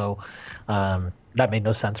 so that made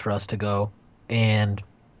no sense for us to go. And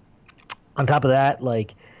on top of that,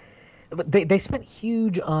 like, they spent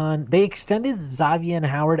huge on. They extended Xavier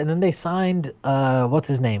Howard, and then they signed what's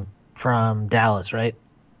his name from Dallas, right?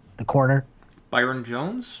 The corner, Byron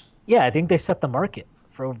Jones. Yeah, I think they set the market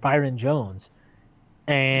for Byron Jones,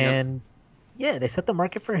 and yeah, they set the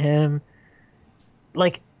market for him.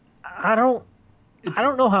 Like, I don't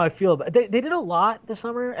know how I feel about it. They did a lot this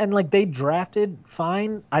summer, and like they drafted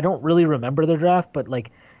fine. I don't really remember their draft, but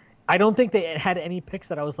like I don't think they had any picks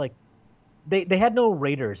that I was like they had no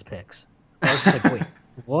Raiders picks. I was just like, wait,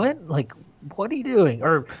 what? Like, what are you doing?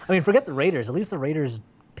 Or I mean, forget the Raiders. At least the Raiders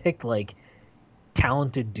picked like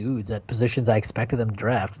talented dudes at positions I expected them to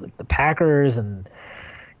draft, like the Packers, and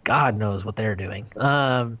God knows what they're doing.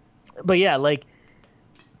 But yeah, like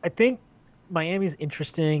I think Miami's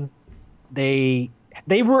interesting. They're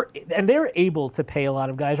able to pay a lot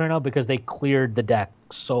of guys right now because they cleared the deck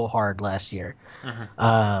so hard last year.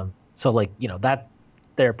 So like, you know, that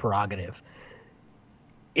their prerogative.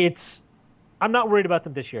 I'm not worried about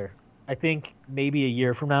them this year. I think maybe a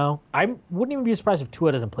year from now, I wouldn't even be surprised if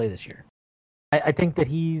Tua doesn't play this year. I think that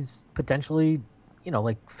he's potentially, you know,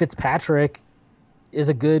 like Fitzpatrick is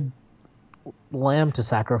a good lamb to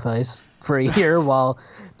sacrifice for a year while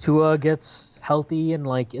Tua gets healthy and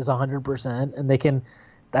like is 100%, and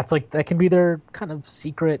that can be their kind of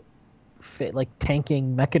secret fit, like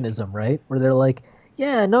tanking mechanism, right? Where they're like,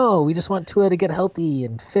 yeah, no, we just want Tua to get healthy,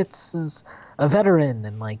 and Fitz is a veteran,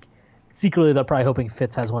 and like secretly they're probably hoping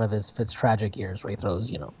Fitz has one of his Fitz tragic years where he throws,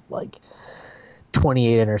 you know, like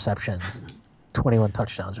 28 interceptions. 21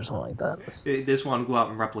 touchdowns or something like that. They just want to go out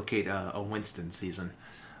and replicate a Winston season.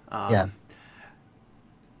 Yeah.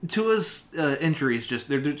 Tua's injuries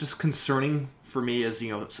they're just concerning for me as,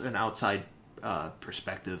 you know, an outside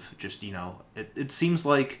perspective. Just, you know, it seems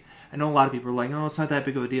like I know a lot of people are like, oh, it's not that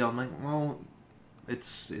big of a deal. I'm like, well,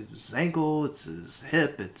 it's his ankle, it's his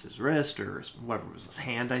hip, it's his wrist, or whatever it was, his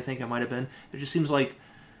hand. I think it might have been. It just seems like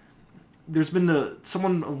there's been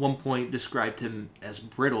someone at one point described him as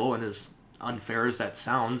brittle, and as unfair as that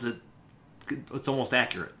sounds, it's almost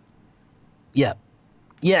accurate. Yeah,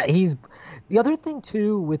 he's the other thing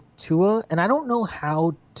too with Tua, and I don't know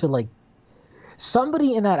how to like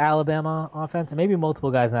somebody in that Alabama offense, and maybe multiple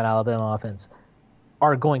guys in that Alabama offense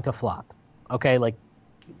are going to flop. Okay, like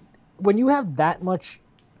when you have that much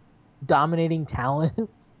dominating talent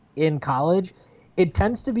in college, it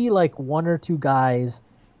tends to be like one or two guys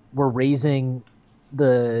were raising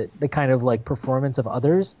the kind of like performance of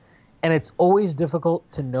others. And it's always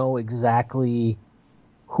difficult to know exactly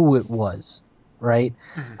who it was, right?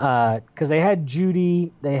 Because they had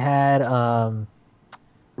Judy, they had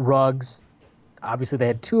Ruggs, obviously they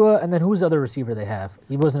had Tua, and then who's the other receiver they have?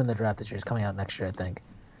 He wasn't in the draft this year. He's coming out next year, I think.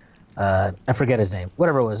 I forget his name.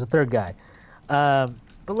 Whatever it was, the third guy. But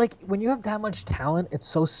like when you have that much talent, it's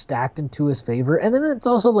so stacked in Tua's favor. And then it's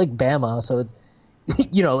also like Bama, so it's,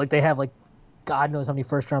 you know, like they have like God knows how many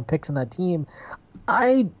first-round picks in that team.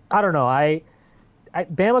 I don't know.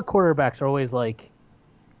 Bama quarterbacks are always like,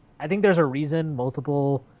 I think there's a reason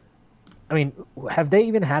multiple. I mean, have they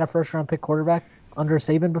even had a first-round pick quarterback under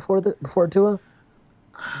Saban before Tua?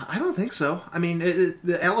 I don't think so. I mean,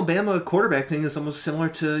 the Alabama quarterback thing is almost similar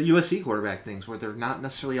to USC quarterback things, where they're not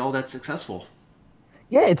necessarily all that successful.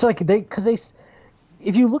 Yeah, it's like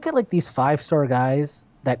if you look at like these 5-star guys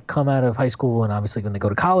that come out of high school and obviously when they go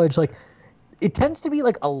to college, like it tends to be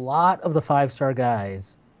like a lot of the 5-star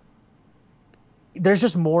guys. There's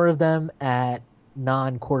just more of them at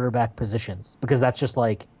non-quarterback positions because that's just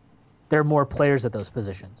like there are more players at those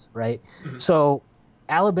positions, right? Mm-hmm. So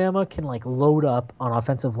Alabama can like load up on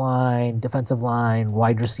offensive line, defensive line,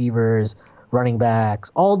 wide receivers, running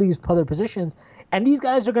backs, all these other positions, and these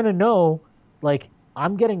guys are gonna know like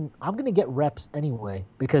I'm gonna get reps anyway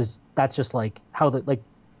because that's just like how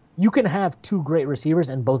you can have two great receivers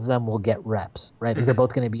and both of them will get reps, right? Like they're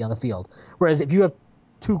both going to be on the field. Whereas if you have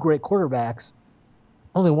two great quarterbacks,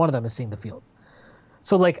 only one of them is seeing the field.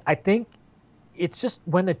 So like I think it's just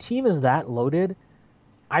when a team is that loaded,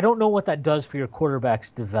 I don't know what that does for your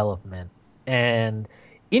quarterback's development. And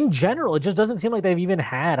in general, it just doesn't seem like they've even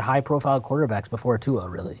had high-profile quarterbacks before Tua,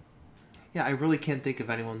 really. Yeah, I really can't think of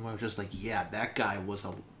anyone where I was just like, yeah, that guy was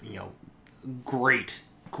a great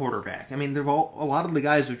quarterback. I mean, a lot of the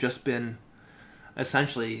guys have just been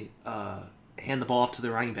essentially hand the ball off to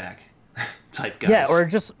the running back type guys. Yeah, or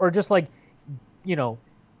just like,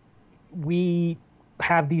 we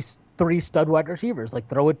have these 3 stud wide receivers. Like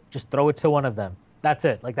throw it to one of them. That's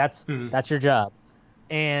it. Like that's your job.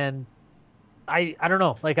 And I don't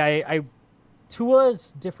know. Like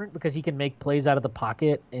Tua's different because he can make plays out of the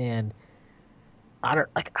pocket, and I don't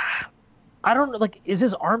know. Like, is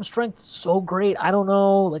his arm strength so great? I don't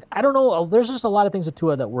know. Like, I don't know. There's just a lot of things with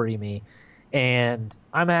Tua that worry me, and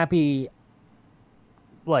I'm happy.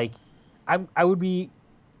 Like, I'm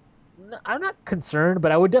not concerned,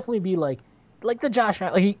 but I would definitely be like the Josh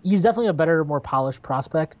Allen. Like, he's definitely a better, more polished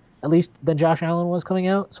prospect, at least than Josh Allen was coming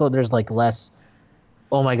out. So there's like less,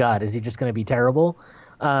 oh my God, is he just going to be terrible?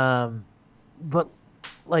 But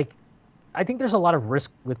like, I think there's a lot of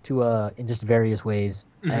risk with Tua in just various ways.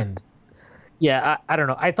 And yeah, I don't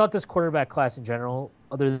know. I thought this quarterback class in general,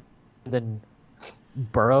 other than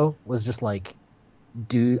Burrow, was just like,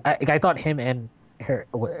 dude, I thought him and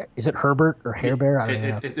is it Herbert or Hair Bear? I don't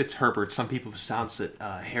know. It's Herbert. Some people pronounce it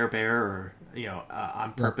Hair Bear, or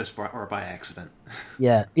on purpose or by accident.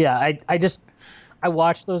 Yeah. I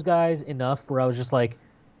watched those guys enough where I was just like,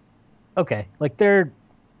 okay, like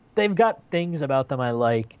they've got things about them I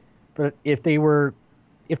like, but if the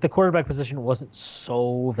quarterback position wasn't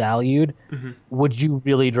so valued, would you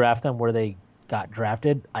really draft them where they got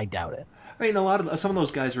drafted? I doubt it. I mean, some of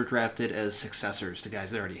those guys were drafted as successors to guys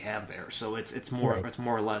they already have there, so it's more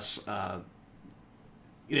or less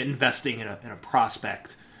investing in a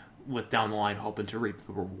prospect with down the line hoping to reap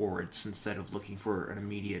the rewards instead of looking for an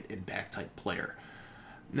immediate impact type player.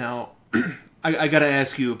 Now, I got to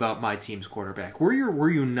ask you about my team's quarterback. Were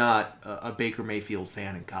you not a Baker Mayfield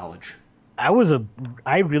fan in college? I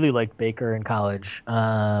really liked Baker in college.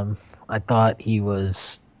 I thought he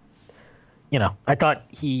was,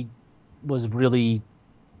 was really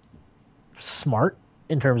smart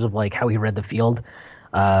in terms of like how he read the field.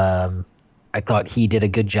 I thought he did a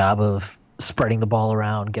good job of spreading the ball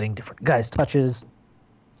around, getting different guys touches,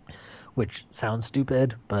 which sounds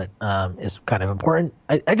stupid, but is kind of important.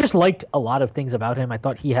 I just liked a lot of things about him. I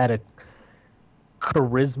thought he had a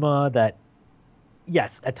charisma that,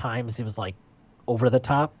 yes, at times it was like over the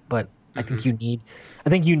top, but I think you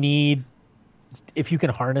need, if you can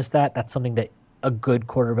harness that, that's something that a good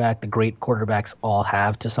quarterback, the great quarterbacks all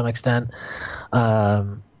have to some extent.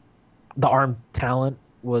 The arm talent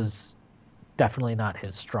was definitely not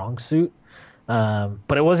his strong suit,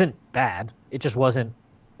 but it wasn't bad. It just wasn't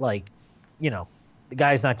like, the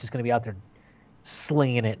guy's not just going to be out there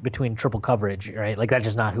slinging it between triple coverage, right? Like that's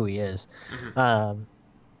just not who he is.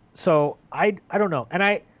 So I don't know.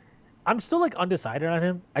 And I'm still like undecided on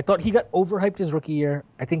him. I thought he got overhyped his rookie year.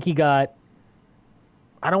 I think he got,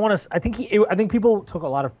 I think people took a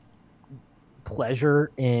lot of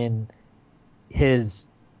pleasure in his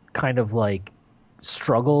kind of like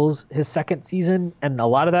struggles his second season. And a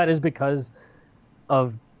lot of that is because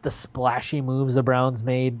of the splashy moves the Browns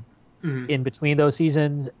made in between those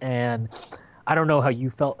seasons. And I don't know how you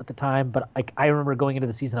felt at the time, but I remember going into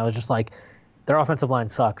the season, I was just like, their offensive line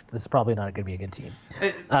sucks. This is probably not going to be a good team.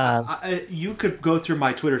 You could go through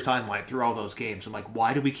my Twitter timeline through all those games. I'm like,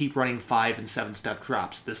 why do we keep running 5 and 7 step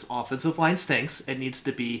drops? This offensive line stinks. It needs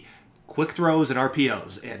to be quick throws and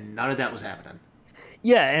RPOs, and none of that was happening.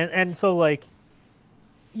 Yeah, and so like,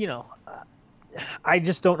 I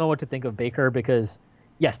just don't know what to think of Baker because,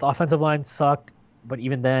 yes, the offensive line sucked, but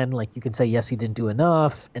even then, like, you can say, yes, he didn't do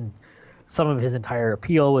enough, and some of his entire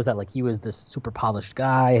appeal was that like he was this super polished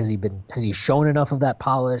guy. Has he shown enough of that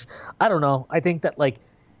polish? I don't know. I think that like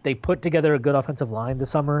they put together a good offensive line this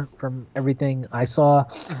summer from everything I saw.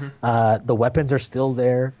 The weapons are still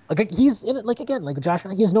there. Like he's in it. Like again, like Josh,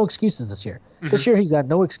 he has no excuses this year. This year he's got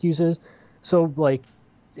no excuses. So like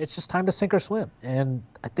it's just time to sink or swim. And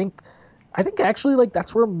I think actually like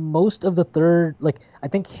that's where most of the third, like I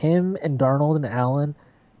think him and Darnold and Allen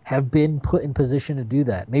have been put in position to do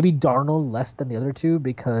that. Maybe Darnold less than the other two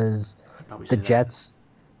because the Jets.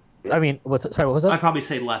 I mean, what was that? I'd probably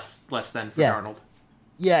say less than for Darnold.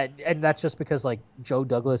 Yeah, and that's just because like Joe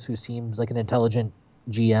Douglas, who seems like an intelligent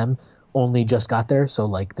GM, only just got there, so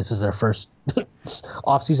like this is their first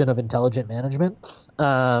offseason of intelligent management.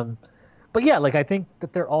 But yeah, like I think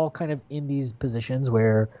that they're all kind of in these positions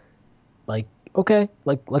where, like, okay,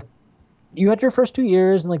 like. You had your first 2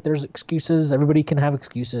 years and like there's excuses. Everybody can have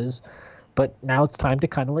excuses, but now it's time to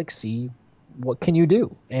kind of like see what can you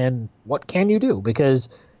do and what can you do, because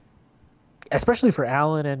especially for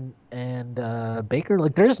Allen and Baker,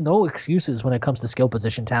 like there's no excuses when it comes to skill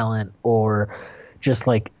position talent or just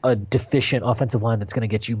like a deficient offensive line that's going to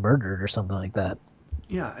get you murdered or something like that.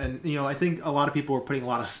 Yeah. And I think a lot of people are putting a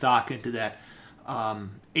lot of stock into that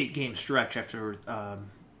 8-game stretch after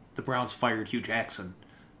the Browns fired Hugh Jackson,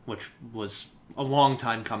 which was a long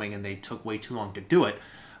time coming, and they took way too long to do it.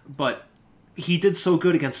 But he did so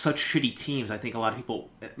good against such shitty teams. I think a lot of people,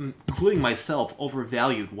 including myself,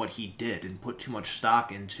 overvalued what he did and put too much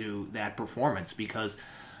stock into that performance, because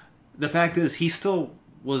the fact is he still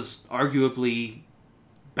was arguably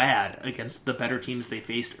bad against the better teams they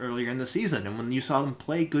faced earlier in the season. And when you saw them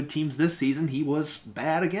play good teams this season, he was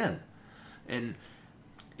bad again. And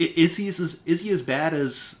is he as bad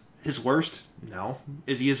as his worst? No.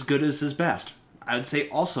 Is he as good as his best? I would say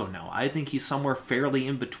also no. I think he's somewhere fairly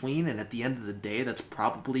in between, and at the end of the day, that's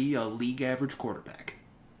probably a league average quarterback.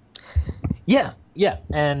 Yeah.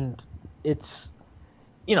 And it's,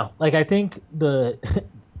 I think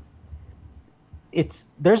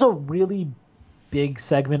there's a really big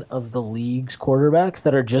segment of the league's quarterbacks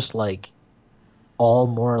that are just like all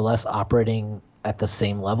more or less operating at the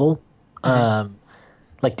same level. Mm-hmm.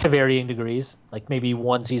 Like to varying degrees. Like maybe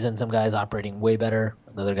one season some guys operating way better,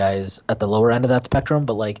 the other guys at the lower end of that spectrum.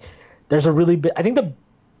 But like there's a really big, I think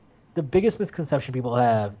the biggest misconception people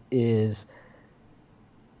have is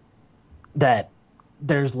that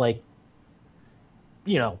there's 10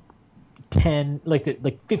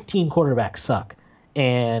 like 15 quarterbacks suck,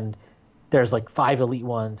 and there's 5 elite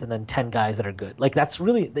ones and then 10 guys that are good. Like that's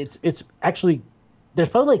really it's actually there's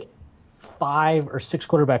probably 5 or 6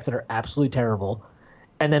 quarterbacks that are absolutely terrible.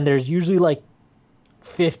 And then there's usually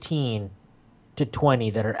 15 to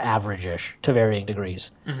 20 that are average-ish to varying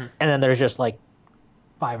degrees. Mm-hmm. And then there's just 5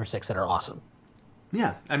 or 6 that are awesome.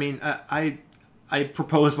 Yeah, I mean, I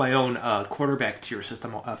proposed my own quarterback tier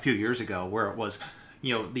system a few years ago, where it was,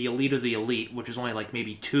 the elite of the elite, which is only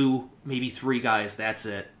maybe 2, maybe 3 guys. That's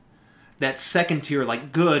it. That second tier,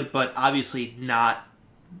 good, but obviously not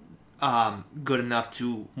good enough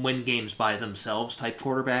to win games by themselves type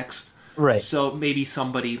quarterbacks. Right. So maybe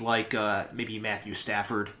somebody like maybe Matthew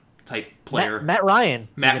Stafford type player. Matt Ryan.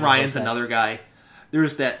 Matt Ryan's another guy.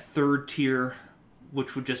 There's that third tier,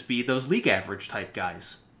 which would just be those league average type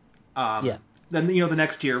guys. Yeah. Then the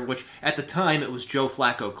next tier, which at the time it was Joe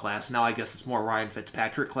Flacco class. Now I guess it's more Ryan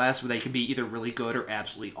Fitzpatrick class, where they can be either really good or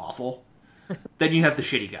absolutely awful. Then you have the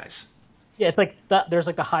shitty guys. Yeah, it's there's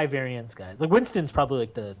the high variance guys. Winston's probably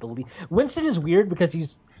the lead. Winston is weird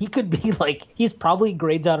because he could be he's probably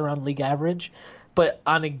grades out around league average, but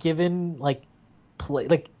on a given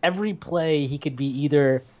play, every play he could be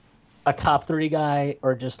either a top 3 guy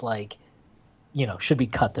or just should be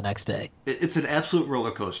cut the next day. It's an absolute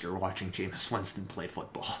roller coaster watching Jameis Winston play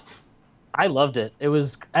football. I loved it. It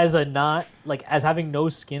was as having no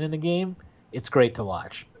skin in the game. It's great to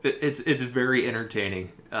watch. It's very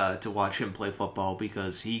entertaining to watch him play football,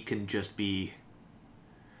 because he can throw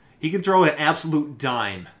an absolute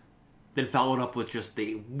dime, then follow it up with just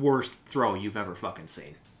the worst throw you've ever fucking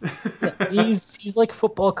seen. Yeah, he's like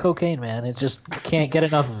football cocaine, man. It just can't get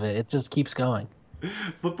enough of it. It just keeps going.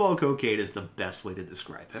 Football cocaine is the best way to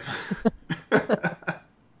describe him.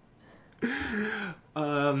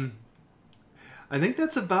 I think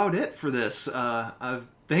that's about it for this.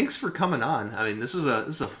 Thanks for coming on. I mean, this is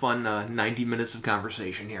a fun 90 minutes of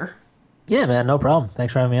conversation here. Yeah, man, no problem.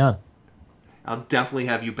 Thanks for having me on. I'll definitely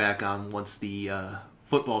have you back on once the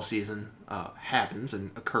football season happens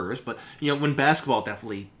and occurs. But when basketball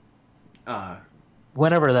definitely,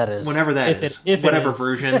 whenever that is, whatever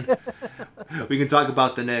version, we can talk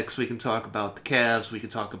about the Knicks. We can talk about the Cavs. We can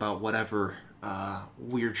talk about whatever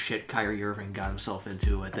weird shit Kyrie Irving got himself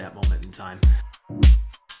into at that moment in time.